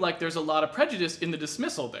feel like there's a lot of prejudice in the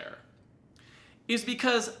dismissal there is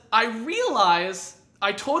because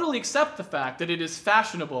I totally accept the fact that it is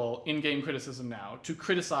fashionable in game criticism now to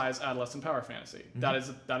criticize adolescent power fantasy. That is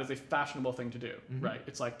a fashionable thing to do, right?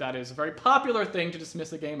 It's that is a very popular thing to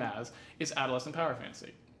dismiss a game as, is adolescent power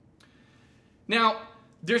fantasy. Now,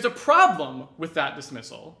 there's a problem with that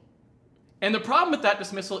dismissal, and the problem with that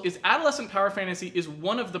dismissal is adolescent power fantasy is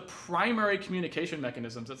one of the primary communication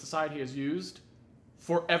mechanisms that society has used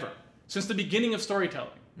forever, since the beginning of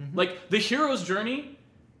storytelling. The hero's journey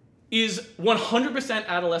is 100%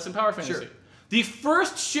 adolescent power fantasy. Sure. The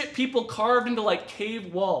first shit people carved into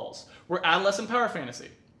cave walls were adolescent power fantasy.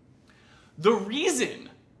 The reason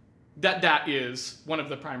that is one of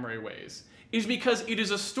the primary ways is because it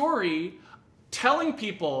is a story telling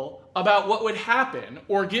people about what would happen,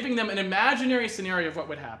 or giving them an imaginary scenario of what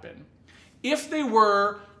would happen if they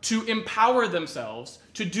were to empower themselves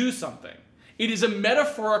to do something. It is a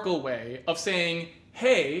metaphorical way of saying,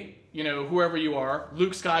 hey, whoever you are,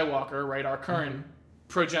 Luke Skywalker, right, our current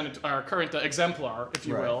our current exemplar, if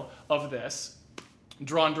you will, of this,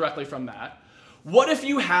 drawn directly from that. What if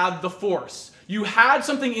you had the Force? You had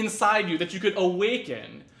something inside you that you could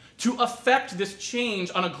awaken to affect this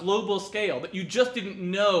change on a global scale that you just didn't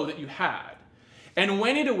know that you had. And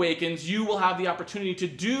when it awakens, you will have the opportunity to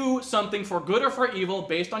do something for good or for evil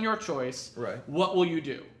based on your choice. Right. What will you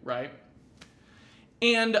do, right?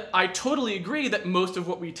 And I totally agree that most of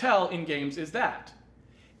what we tell in games is that.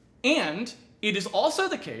 And it is also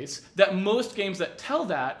the case that most games that tell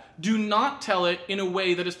that do not tell it in a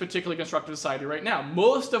way that is particularly constructive to society right now.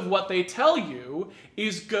 Most of what they tell you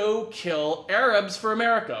is go kill Arabs for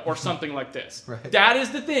America or something like this. Right. That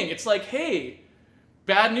is the thing. It's like, hey,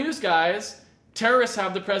 bad news, guys. Terrorists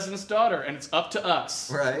have the president's daughter, and it's up to us,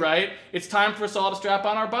 right? It's time for us all to strap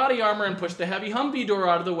on our body armor and push the heavy Humvee door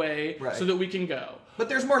out of the way so that we can go. But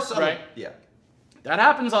there's more subtle. Right? Yeah. That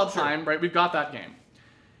happens all the time, right? We've got that game.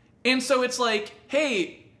 And so it's like,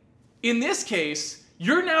 hey, in this case,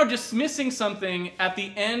 you're now dismissing something at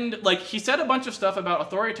the end. Like, he said a bunch of stuff about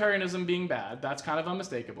authoritarianism being bad. That's kind of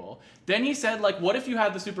unmistakable. Then he said, like, what if you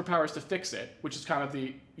had the superpowers to fix it? Which is kind of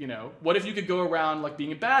the, what if you could go around, like,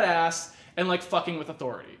 being a badass and, like, fucking with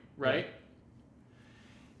authority, right?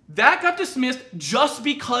 That got dismissed just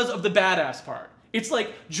because of the badass part. It's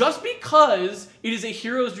like, just because it is a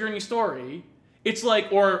hero's journey story, it's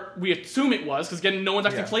like, or we assume it was, because again, no one's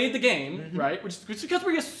actually played the game, right? Which is because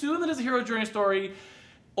we assume that it's a hero's journey story.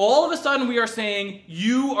 All of a sudden we are saying,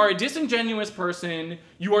 you are a disingenuous person,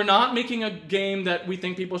 you are not making a game that we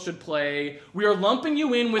think people should play, we are lumping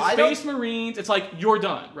you in with Space Marines, it's like, you're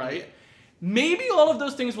done, right? Maybe all of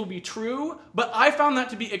those things will be true, but I found that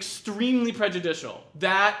to be extremely prejudicial.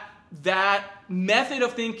 That method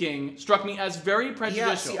of thinking struck me as very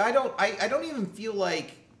prejudicial. Yeah, see, I don't even feel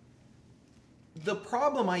like... The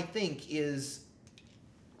problem, I think, is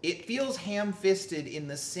it feels ham-fisted in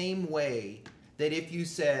the same way that if you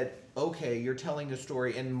said, okay, you're telling a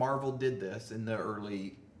story, and Marvel did this in the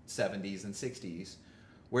early 70s and 60s,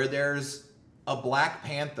 where there's a Black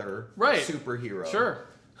Panther superhero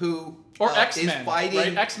who or X-Men, is fighting.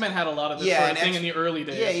 Right? X-Men had a lot of this sort of thing in the early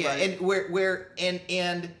days.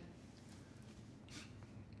 And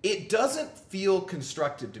it doesn't feel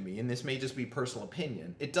constructive to me, and this may just be personal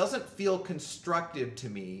opinion, it doesn't feel constructive to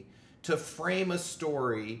me to frame a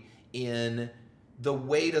story in the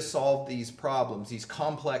way to solve these problems, these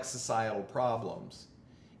complex societal problems,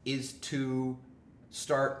 is to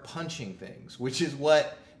start punching things, which is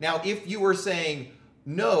what... Now, if you were saying,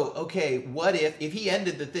 no, okay, what if he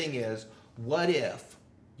ended the thing is, what if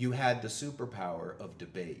you had the superpower of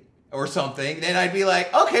debate or something, then I'd be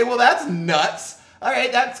like, okay, well, that's nuts. All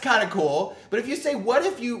right, that's kind of cool. But if you say, what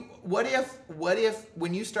if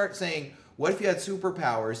when you start saying, what if you had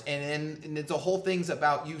superpowers, and the whole thing's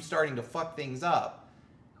about you starting to fuck things up,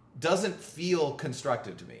 doesn't feel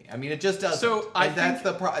constructive to me. I mean, it just doesn't. So that's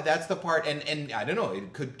the part, and I don't know,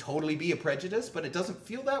 it could totally be a prejudice, but it doesn't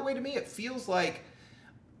feel that way to me. It feels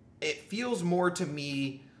more to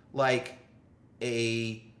me like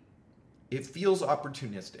it feels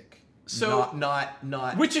opportunistic. So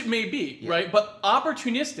not which it may be, right? But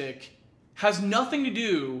opportunistic has nothing to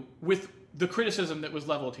do with the criticism that was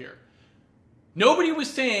leveled here. Nobody was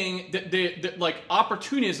saying that like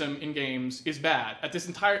opportunism in games is bad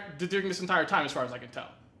during this entire time, as far as I can tell,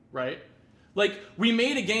 right? Like, we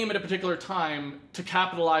made a game at a particular time to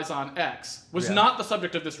capitalize on X was not the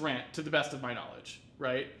subject of this rant, to the best of my knowledge,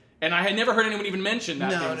 right? And I had never heard anyone even mention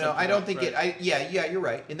that. No, I don't think it. Yeah, you're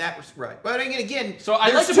right. And that was right. But again, so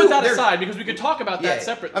I'd like to put that aside because we could talk about that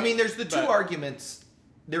separately. I mean, there's the two arguments.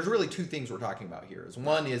 There's really two things we're talking about here.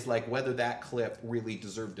 One is like whether that clip really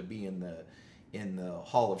deserved to be in the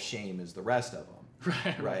Hall of Shame as the rest of them,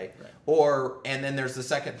 right? And then there's the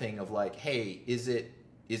second thing of like, hey, was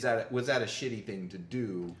that a shitty thing to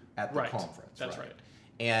do at the conference? That's right.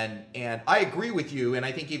 And I agree with you, and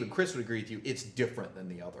I think even Chris would agree with you. It's different than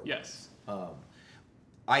the other one. Yes.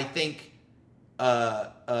 I think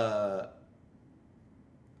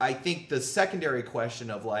the secondary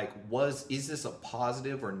question of like, is this a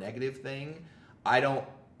positive or negative thing?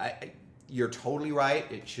 You're totally right.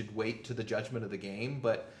 It should wait to the judgment of the game,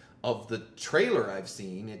 but of the trailer I've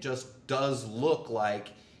seen, it just does look like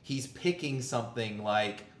he's picking something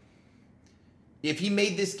like, if he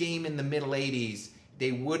made this game in the middle 80s,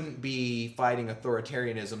 they wouldn't be fighting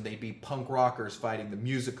authoritarianism. They'd be punk rockers fighting the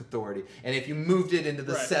music authority. And if you moved it into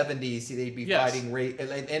the 70s, they'd be fighting race.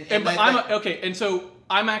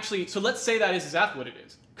 So let's say that is exactly what it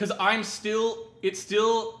is. Because it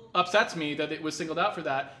still upsets me that it was singled out for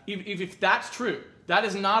that. If that's true, That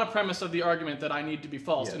is not a premise of the argument that I need to be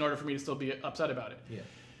false in order for me to still be upset about it.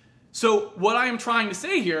 So what I am trying to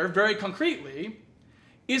say here, very concretely,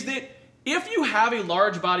 is that if you have a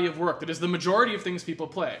large body of work that is the majority of things people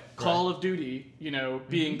play, Call of Duty,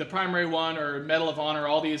 being the primary one, or Medal of Honor,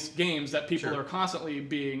 all these games that people are constantly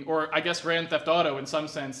being, or I guess Grand Theft Auto in some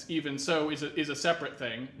sense, even so, is a separate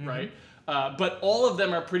thing, right? But all of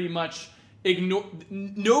them are pretty much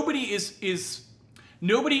nobody is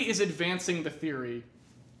advancing the theory.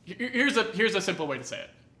 Here's a simple way to say it.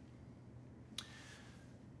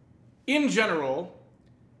 In general,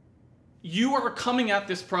 you are coming at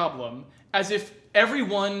this problem as if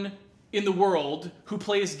everyone in the world who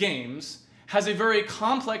plays games has a very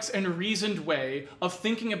complex and reasoned way of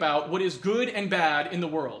thinking about what is good and bad in the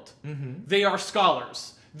world. They are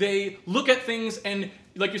scholars. They look at things and,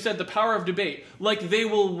 like you said, the power of debate. Like, they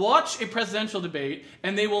will watch a presidential debate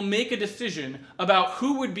and they will make a decision about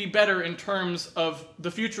who would be better in terms of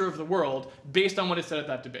the future of the world based on what is said at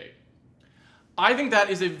that debate. I think that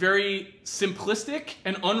is a very simplistic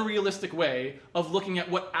and unrealistic way of looking at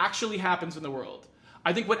what actually happens in the world.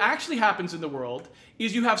 I think what actually happens in the world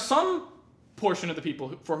is you have some portion of the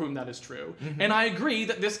people for whom that is true, and I agree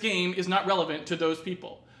that this game is not relevant to those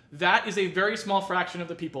people. That is a very small fraction of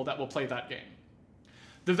the people that will play that game.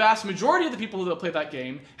 The vast majority of the people that will play that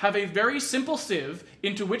game have a very simple sieve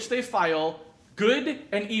into which they file good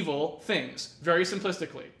and evil things, very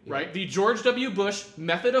simplistically, right? The George W. Bush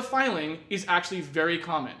method of filing is actually very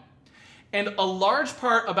common. And a large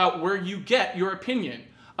part about where you get your opinion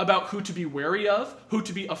about who to be wary of, who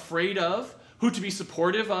to be afraid of, who to be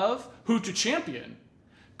supportive of, who to champion,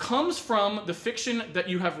 comes from the fiction that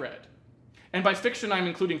you have read. And by fiction, I'm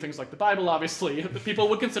including things like the Bible, obviously, that people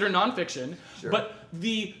would consider nonfiction, but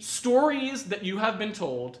the stories that you have been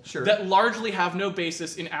told that largely have no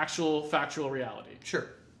basis in actual factual reality.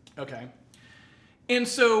 Okay. And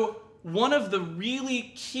so one of the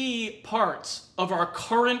really key parts of our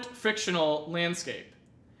current fictional landscape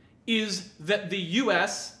is that the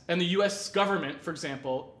US and the US government, for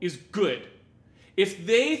example, is good. If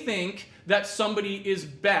they think that somebody is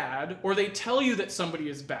bad, or they tell you that somebody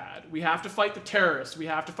is bad, we have to fight the terrorists, we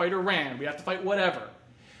have to fight Iran, we have to fight whatever,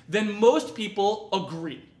 then most people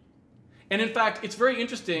agree. And in fact, it's very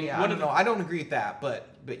interesting. Yeah, I don't agree with that, but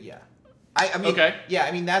yeah. I mean, yeah,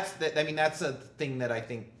 I mean that's a thing that I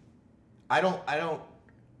think I don't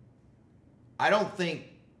think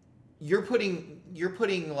you're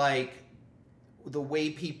putting like the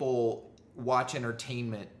way people watch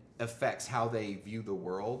entertainment affects how they view the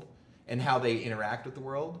world and how they interact with the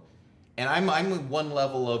world. And I'm one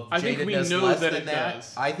level of jadedness less than that.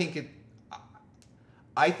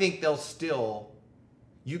 I think they'll still.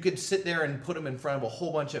 You could sit there and put them in front of a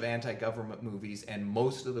whole bunch of anti-government movies, and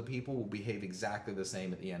most of the people will behave exactly the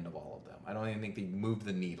same at the end of all of them. I don't even think they move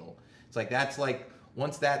the needle. It's like that's like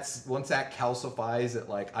once that calcifies at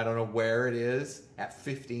like I don't know where it is at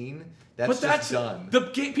 15. That's done.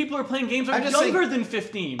 People are playing games are younger than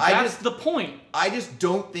 15. That's the point. I just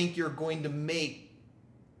don't think you're going to make.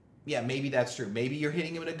 Yeah, maybe that's true. Maybe you're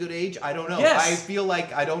hitting him at a good age. I don't know. Yes. I feel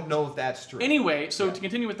like I don't know if that's true. Anyway, to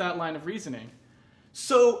continue with that line of reasoning.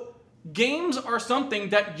 So, games are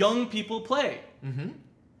something that young people play. Mm-hmm.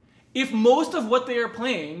 If most of what they are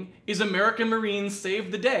playing is American Marines Save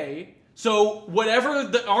the Day, so whatever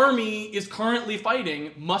the army is currently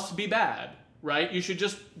fighting must be bad, right? You should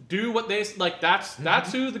just do what they like. That's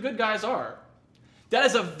who the good guys are. That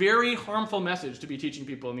is a very harmful message to be teaching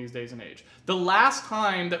people in these days and age. The last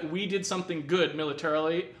time that we did something good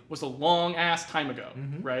militarily was a long ass time ago,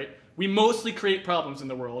 right? We mostly create problems in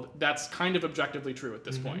the world. That's kind of objectively true at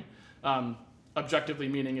this point. Objectively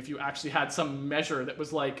meaning if you actually had some measure that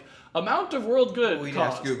was like amount of world good we'd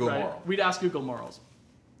ask Google Morals. We'd ask Google Morals.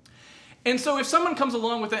 And so if someone comes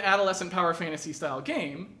along with an adolescent power fantasy style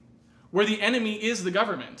game where the enemy is the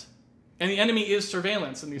government and the enemy is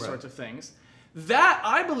surveillance and these sorts of things, that,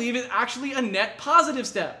 I believe, is actually a net positive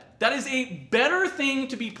step. That is a better thing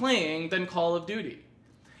to be playing than Call of Duty.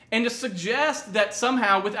 And to suggest that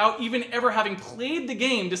somehow, without even ever having played the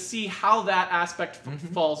game to see how that aspect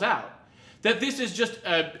falls out, that this is just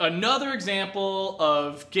another example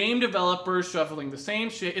of game developers shoveling the same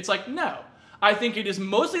shit. It's like, no. I think it is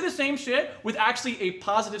mostly the same shit with actually a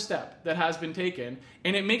positive step that has been taken.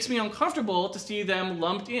 And it makes me uncomfortable to see them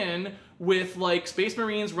lumped in with like Space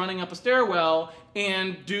Marines running up a stairwell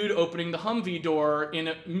and dude opening the Humvee door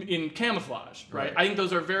in camouflage, right? I think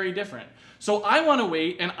those are very different. So I want to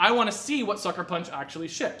wait, and I want to see what Sucker Punch actually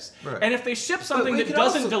ships. And if they ship something that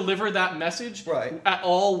doesn't deliver that message at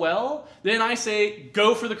all well, then I say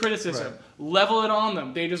go for the criticism. Level it on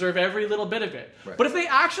them. They deserve every little bit of it. But if they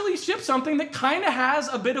actually ship something that kind of has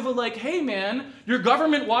a bit of a like, hey man, your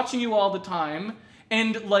government watching you all the time,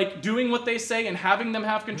 and like doing what they say and having them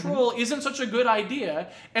have control isn't such a good idea,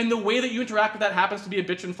 and the way that you interact with that happens to be a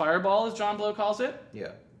bitch and fireball, as John Blow calls it,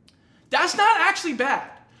 that's not actually bad.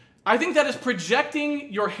 I think that is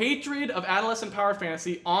projecting your hatred of adolescent power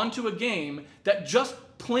fantasy onto a game that just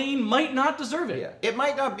plain might not deserve it. It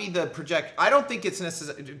might not be the project. I don't think it's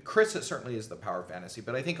necessary. Chris, it certainly is the power fantasy,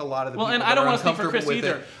 but I think a lot of the people and I don't want to speak for Chris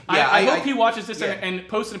either. I hope he watches this and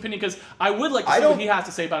posts an opinion, because I would like to see what he has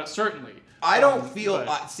to say about it, certainly. I don't feel,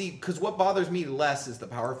 because what bothers me less is the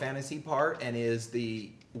power fantasy part, and is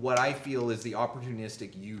what I feel is the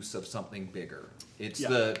opportunistic use of something bigger. It's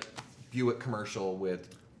the Buick commercial with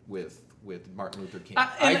Martin Luther King.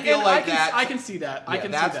 I can see that.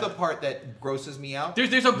 That's the part that grosses me out.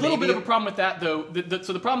 There's a little bit of a problem with that, though.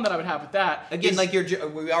 So the problem that I would have with that, again,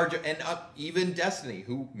 even Destiny,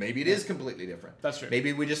 who maybe it is completely different. That's true.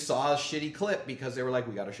 Maybe we just saw a shitty clip because they were like,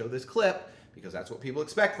 we got to show this clip, because that's what people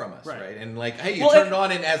expect from us, right? And like, hey, you turn it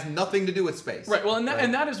on and it has nothing to do with space. Right. Well,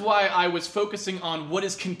 and that is why I was focusing on what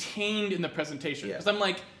is contained in the presentation, because I'm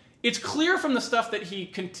like, it's clear from the stuff that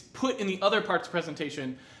he put in the other parts of the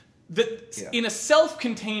presentation that in a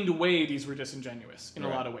self-contained way, these were disingenuous in a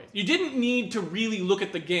lot of ways. You didn't need to really look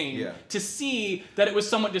at the game to see that it was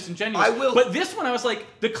somewhat disingenuous. But this one, I was like,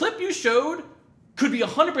 the clip you showed could be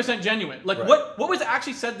 100% genuine. Like, what was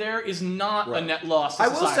actually said there is not a net loss to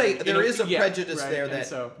society. I will say, there is a prejudice there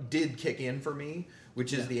that did kick in for me,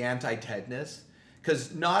 which is the anti-Tedness.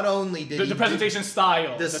 Because not only did the presentation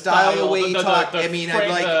style, the style, the way he talked, I mean,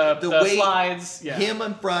 the way slides, him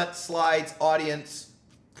in front, slides, audience,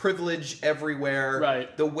 privilege everywhere,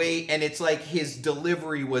 the way, and it's like his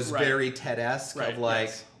delivery was very TED-esque of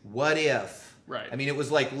like, what if? I mean, it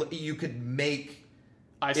was like you could make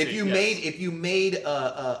if you made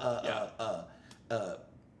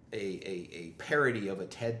a parody of a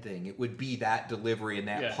TED thing, it would be that delivery and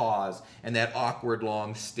that pause and that awkward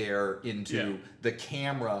long stare into the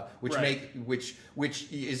camera, which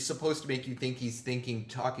is supposed to make you think he's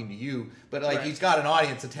talking to you, but like he's got an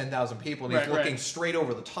audience of 10,000 people and he's looking straight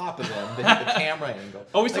over the top of them, the camera angle.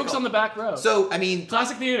 Always focus on the back row. So I mean,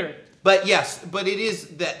 classic theater. But yes, but it is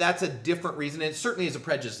that's a different reason. And it certainly is a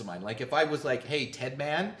prejudice of mine. Like if I was like, hey, Ted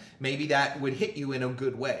Man, maybe that would hit you in a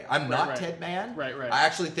good way. I'm not Ted Man. I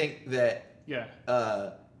actually think that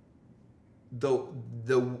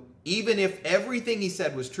even if everything he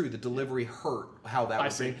said was true, the delivery hurt how that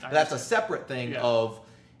was. That's a separate thing of,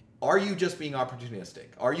 are you just being opportunistic?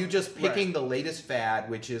 Are you just picking the latest fad,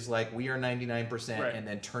 which is like we are 99% and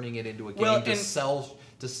then turning it into a game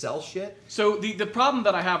to sell shit? So the problem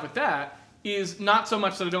that I have with that is not so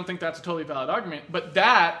much that I don't think that's a totally valid argument, but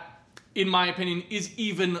that, in my opinion, is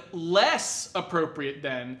even less appropriate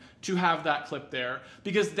then to have that clip there,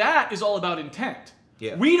 because that is all about intent.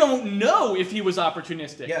 We don't know if he was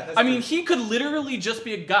opportunistic. I mean, he could literally just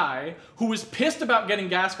be a guy who was pissed about getting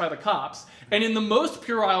gassed by the cops, and in the most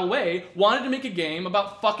puerile way, wanted to make a game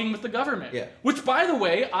about fucking with the government. Which, by the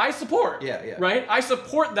way, I support. Right? I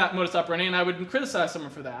support that modus operandi, and I would criticize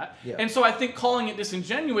someone for that. And so I think calling it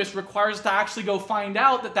disingenuous requires us to actually go find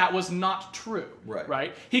out that that was not true.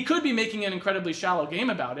 Right? He could be making an incredibly shallow game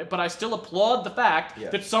about it, but I still applaud the fact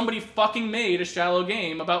that somebody fucking made a shallow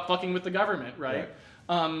game about fucking with the government. Right?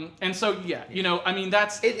 And so, you know, I mean,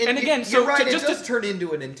 that's... and again, you're right, it does turn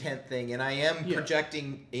into an intent thing, and I am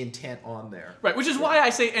projecting intent on there. Right, which is why I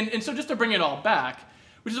say... And so just to bring it all back,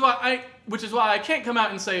 which is why I can't come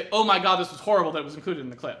out and say, oh my god, this was horrible that it was included in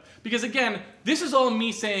the clip. Because again, this is all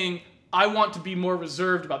me saying, I want to be more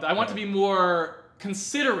reserved about that. I want to be more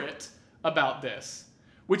considerate about this.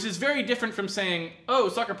 Which is very different from saying, oh,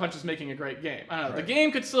 Sucker Punch is making a great game. I don't know. The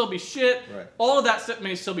game could still be shit. All of that stuff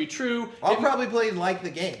may still be true. I'll probably play and like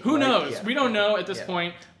the game. Who knows? We don't know at this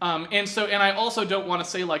point. And I also don't want to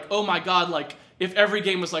say like, oh my god, like if every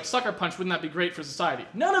game was like Sucker Punch, wouldn't that be great for society?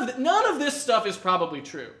 None of this stuff is probably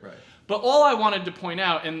true. But all I wanted to point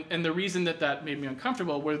out, and the reason that made me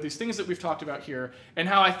uncomfortable, were these things that we've talked about here, and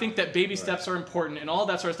how I think that baby steps are important, and all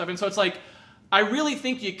that sort of stuff. And so it's like, I really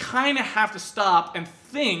think you kind of have to stop and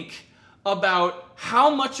think about how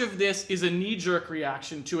much of this is a knee-jerk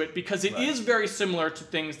reaction to it, because it is very similar to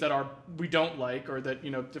things that we don't like, or that, you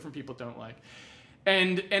know, different people don't like.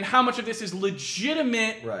 and how much of this is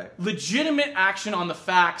legitimate action on the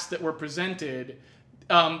facts that were presented.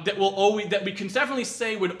 That we can definitely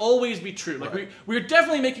say would always be true. Like we're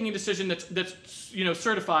definitely making a decision that's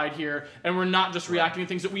certified here, and we're not just reacting to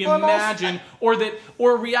things that we imagine or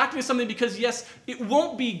reacting to something because yes, it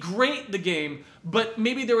won't be great the game, but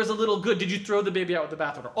maybe there was a little good. Did you throw the baby out with the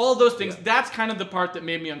bathwater? All those things. Yeah. That's kind of the part that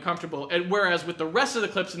made me uncomfortable. And whereas with the rest of the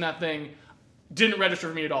clips in that thing, didn't register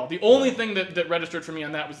for me at all. The only thing that registered for me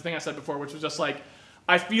on that was the thing I said before, which was just like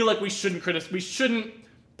I feel like we shouldn't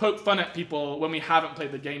poke fun at people when we haven't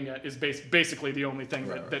played the game yet is basically the only thing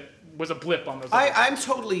that was a blip on those. I'm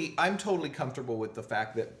totally comfortable with the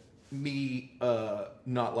fact that me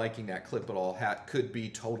not liking that clip at all could be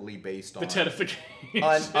totally based on the tedification.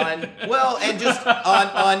 And just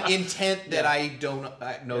on intent that I don't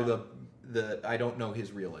know I don't know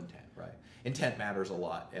his real intent. Right, intent matters a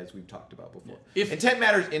lot, as we've talked about before. If intent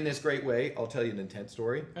matters in this great way, I'll tell you an intent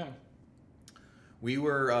story. Yeah. We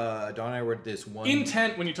were, Don and I were at this one...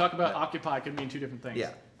 Intent, when you talk about Occupy, could mean two different things.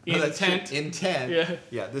 Yeah. Intent. Intent.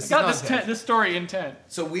 Yeah. This story, intent.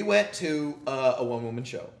 So we went to a one-woman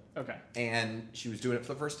show. Okay. And she was doing it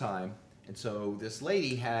for the first time. And so this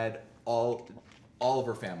lady had all of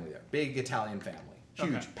her family there. Big Italian family.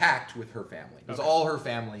 Huge. Packed with her family. It was all her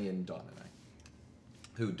family and Don and I.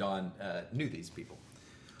 Who Don knew these people.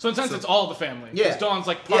 So in a sense, it's all the family. Because Dawn's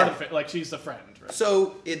like part of it. Like she's a friend. Right?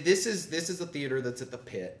 So this is a theater that's at the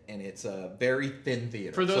Pit, and it's a very thin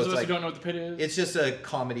theater. For those of us who don't know what the Pit is, it's just a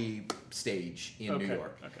comedy stage in New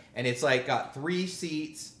York. Okay. And it's like got 3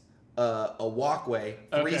 seats, a walkway,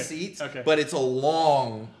 3 seats, but it's a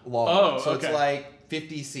long. So it's like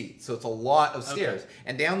 50 seats. So it's a lot of stairs.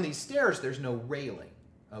 And down these stairs, there's no railing.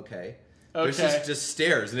 Okay. There's just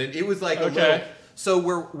stairs, and it was like a little. So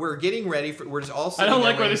we're getting ready for. We're just all sitting I don't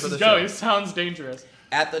like where this is going. It sounds dangerous.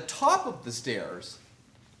 At the top of the stairs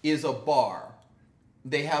is a bar.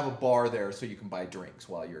 They have a bar there so you can buy drinks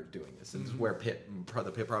while you're doing this. This is where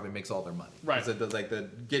the Pit probably makes all their money. Right. The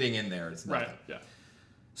getting in there is nothing. Right. Yeah.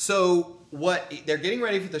 So they're getting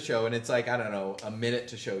ready for the show, and it's like I don't know, a minute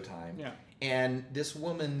to showtime. Yeah. And this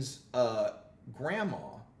woman's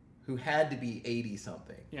grandma, who had to be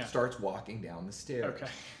 80-something, starts walking down the stairs.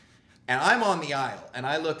 Okay. And I'm on the aisle, and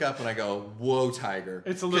I look up and I go, "Whoa, Tiger!"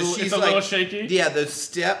 It's a little shaky. Yeah, the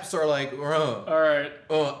steps are like, all right.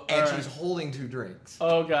 And she's holding 2 drinks.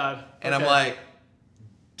 Oh God! And I'm like,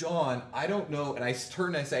 Dawn, I don't know. And I turn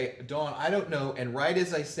and I say, Dawn, I don't know. And right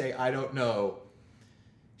as I say, I don't know,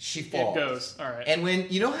 she falls. It goes. All right. And when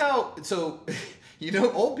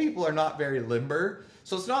old people are not very limber,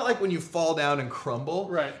 so it's not like when you fall down and crumble.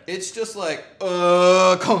 Right. It's just like,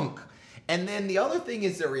 kunk. And then the other thing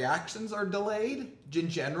is their reactions are delayed in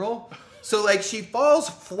general. So like she falls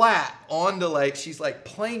flat onto like, she's like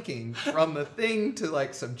planking from the thing to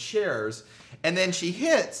like some chairs. And then she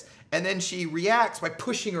hits and then she reacts by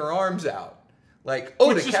pushing her arms out. Like,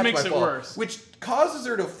 which just makes it worse. Which causes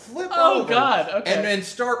her to flip over. God, okay. And then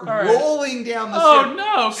start rolling down the stairs. Oh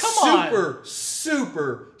no, come on.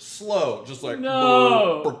 Super slow. Just like,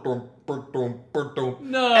 no.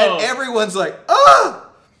 No. And everyone's like, ah!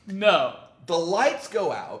 No. The lights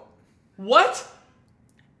go out. What?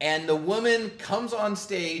 And the woman comes on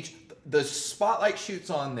stage. The spotlight shoots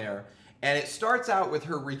on there. And it starts out with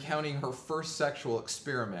her recounting her first sexual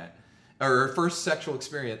experiment. Or her first sexual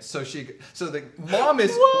experience. So the mom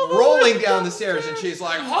is rolling down the stairs and she's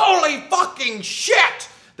like, "Holy fucking shit!"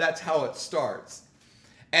 That's how it starts.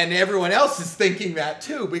 And everyone else is thinking that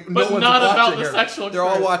too, but no one's not watching about her. The sexual They're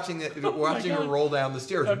all watching her roll down the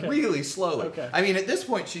stairs really slowly. Okay. I mean, at this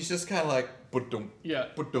point, she's just kind of like, "Ba-dum,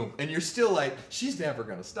 ba-dum," and you're still like, she's never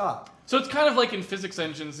gonna stop. So it's kind of like in physics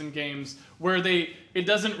engines in games where it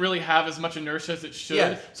doesn't really have as much inertia as it should.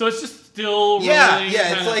 Yeah. So it's just still rolling.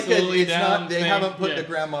 It's like they haven't put the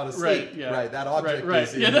grandma to sleep. Right. That object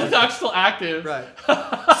is. Yeah, that's still active. Right.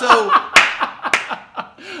 So.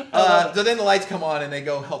 So then the lights come on and they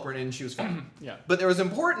go help her in and she was fine. Yeah. But there was an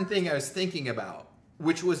important thing I was thinking about,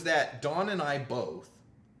 which was that Dawn and I both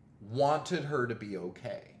wanted her to be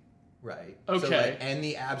okay. Right. Okay. So like, and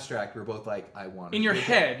the abstract, we're both like, I want her in your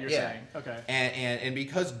head, you're yeah. saying. Okay. And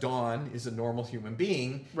because Dawn is a normal human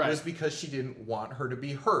being, right. it was because she didn't want her to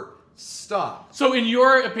be hurt. Stop. So in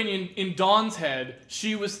your opinion, in Dawn's head,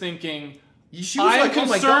 she was thinking, she was I'm like,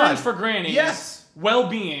 concerned for Granny's yes.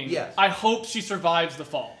 well-being. Yes. I hope she survives the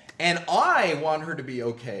fall. And I want her to be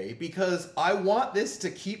okay because I want this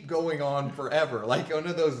to keep going on forever. Like one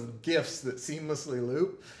of those GIFs that seamlessly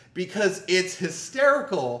loop. Because it's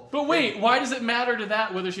hysterical. But wait, why does it matter to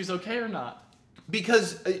that whether she's okay or not?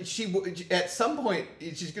 Because she at some point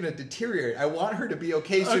she's going to deteriorate. I want her to be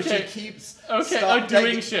okay, so she keeps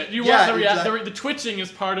doing shit. You want the twitching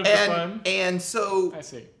is part of the fun. And so I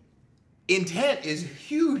see. Intent is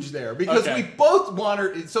huge there because we both want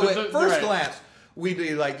her. So at first glance, we'd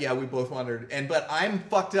be like, yeah, we both want her, but I'm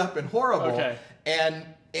fucked up and horrible, and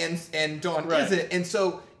Dawn isn't, and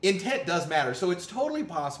so intent does matter. So it's totally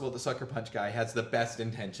possible the Sucker Punch guy has the best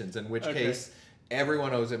intentions, in which case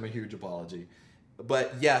everyone owes him a huge apology.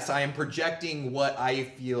 But yes, I am projecting what I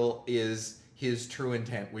feel is his true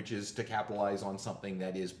intent, which is to capitalize on something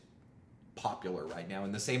that is popular right now,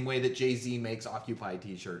 in the same way that Jay-Z makes Occupy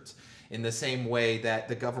t-shirts, in the same way that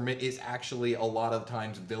the government is actually a lot of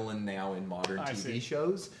times villain now in modern TV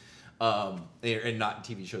shows, and not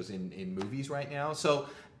TV shows, in movies right now. So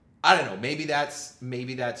I don't know, maybe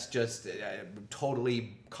that's just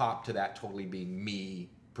totally cop to that totally being me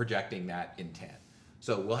projecting that intent.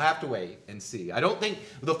 So we'll have to wait and see. I don't think...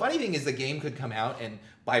 The funny thing is the game could come out, and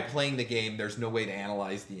by playing the game, there's no way to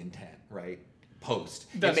analyze the intent, right? Post.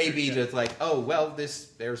 It may be just like, oh, well,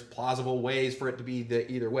 there's plausible ways for it to be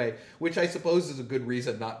either way, which I suppose is a good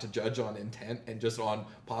reason not to judge on intent and just on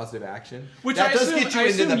positive action. Which that does get you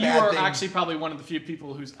into the bad thing. You are actually probably one of the few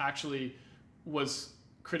people who's actually was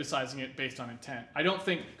criticizing it based on intent. I don't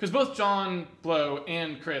think... Because both John Blow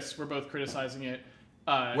and Chris were both criticizing it.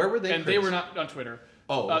 Where were they? And they were not on Twitter.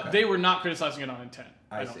 Oh, okay. They were not criticizing it on intent.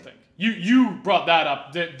 I don't see. think. You brought that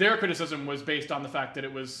up. Their criticism was based on the fact that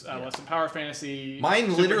it was less than power fantasy.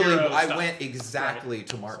 Mine literally, I went exactly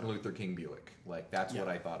to Martin Luther King Buick. Like that's what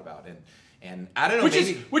I thought about, and I don't know.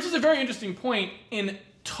 Which is a very interesting point and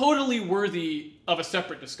totally worthy of a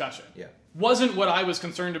separate discussion. Yeah, wasn't what I was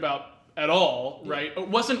concerned about at all. Right? It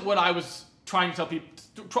wasn't what I was trying to tell people,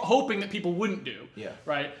 hoping that people wouldn't do. Yeah.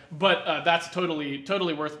 Right. But that's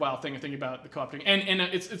totally worthwhile thing to think about the co-opting. And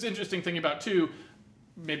it's interesting thing about too,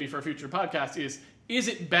 maybe for a future podcast is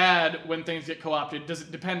it bad when things get co-opted? Does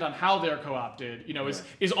it depend on how they're co-opted? You know,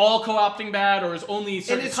 is all co-opting bad, or is only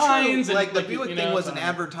certain kinds? True. Like the Buick thing was an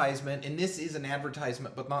advertisement, and this is an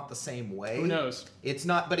advertisement, but not the same way. Who knows? It's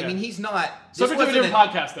not. But I mean, he's not. Subject to a different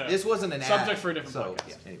podcast, though. This wasn't an subject ad, for a different podcast.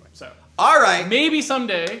 Yeah, anyway. So all right, maybe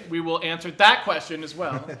someday we will answer that question as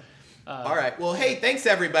well. All right. Well, hey, thanks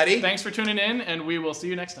everybody. Thanks for tuning in, and we will see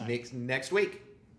you next time. Next week.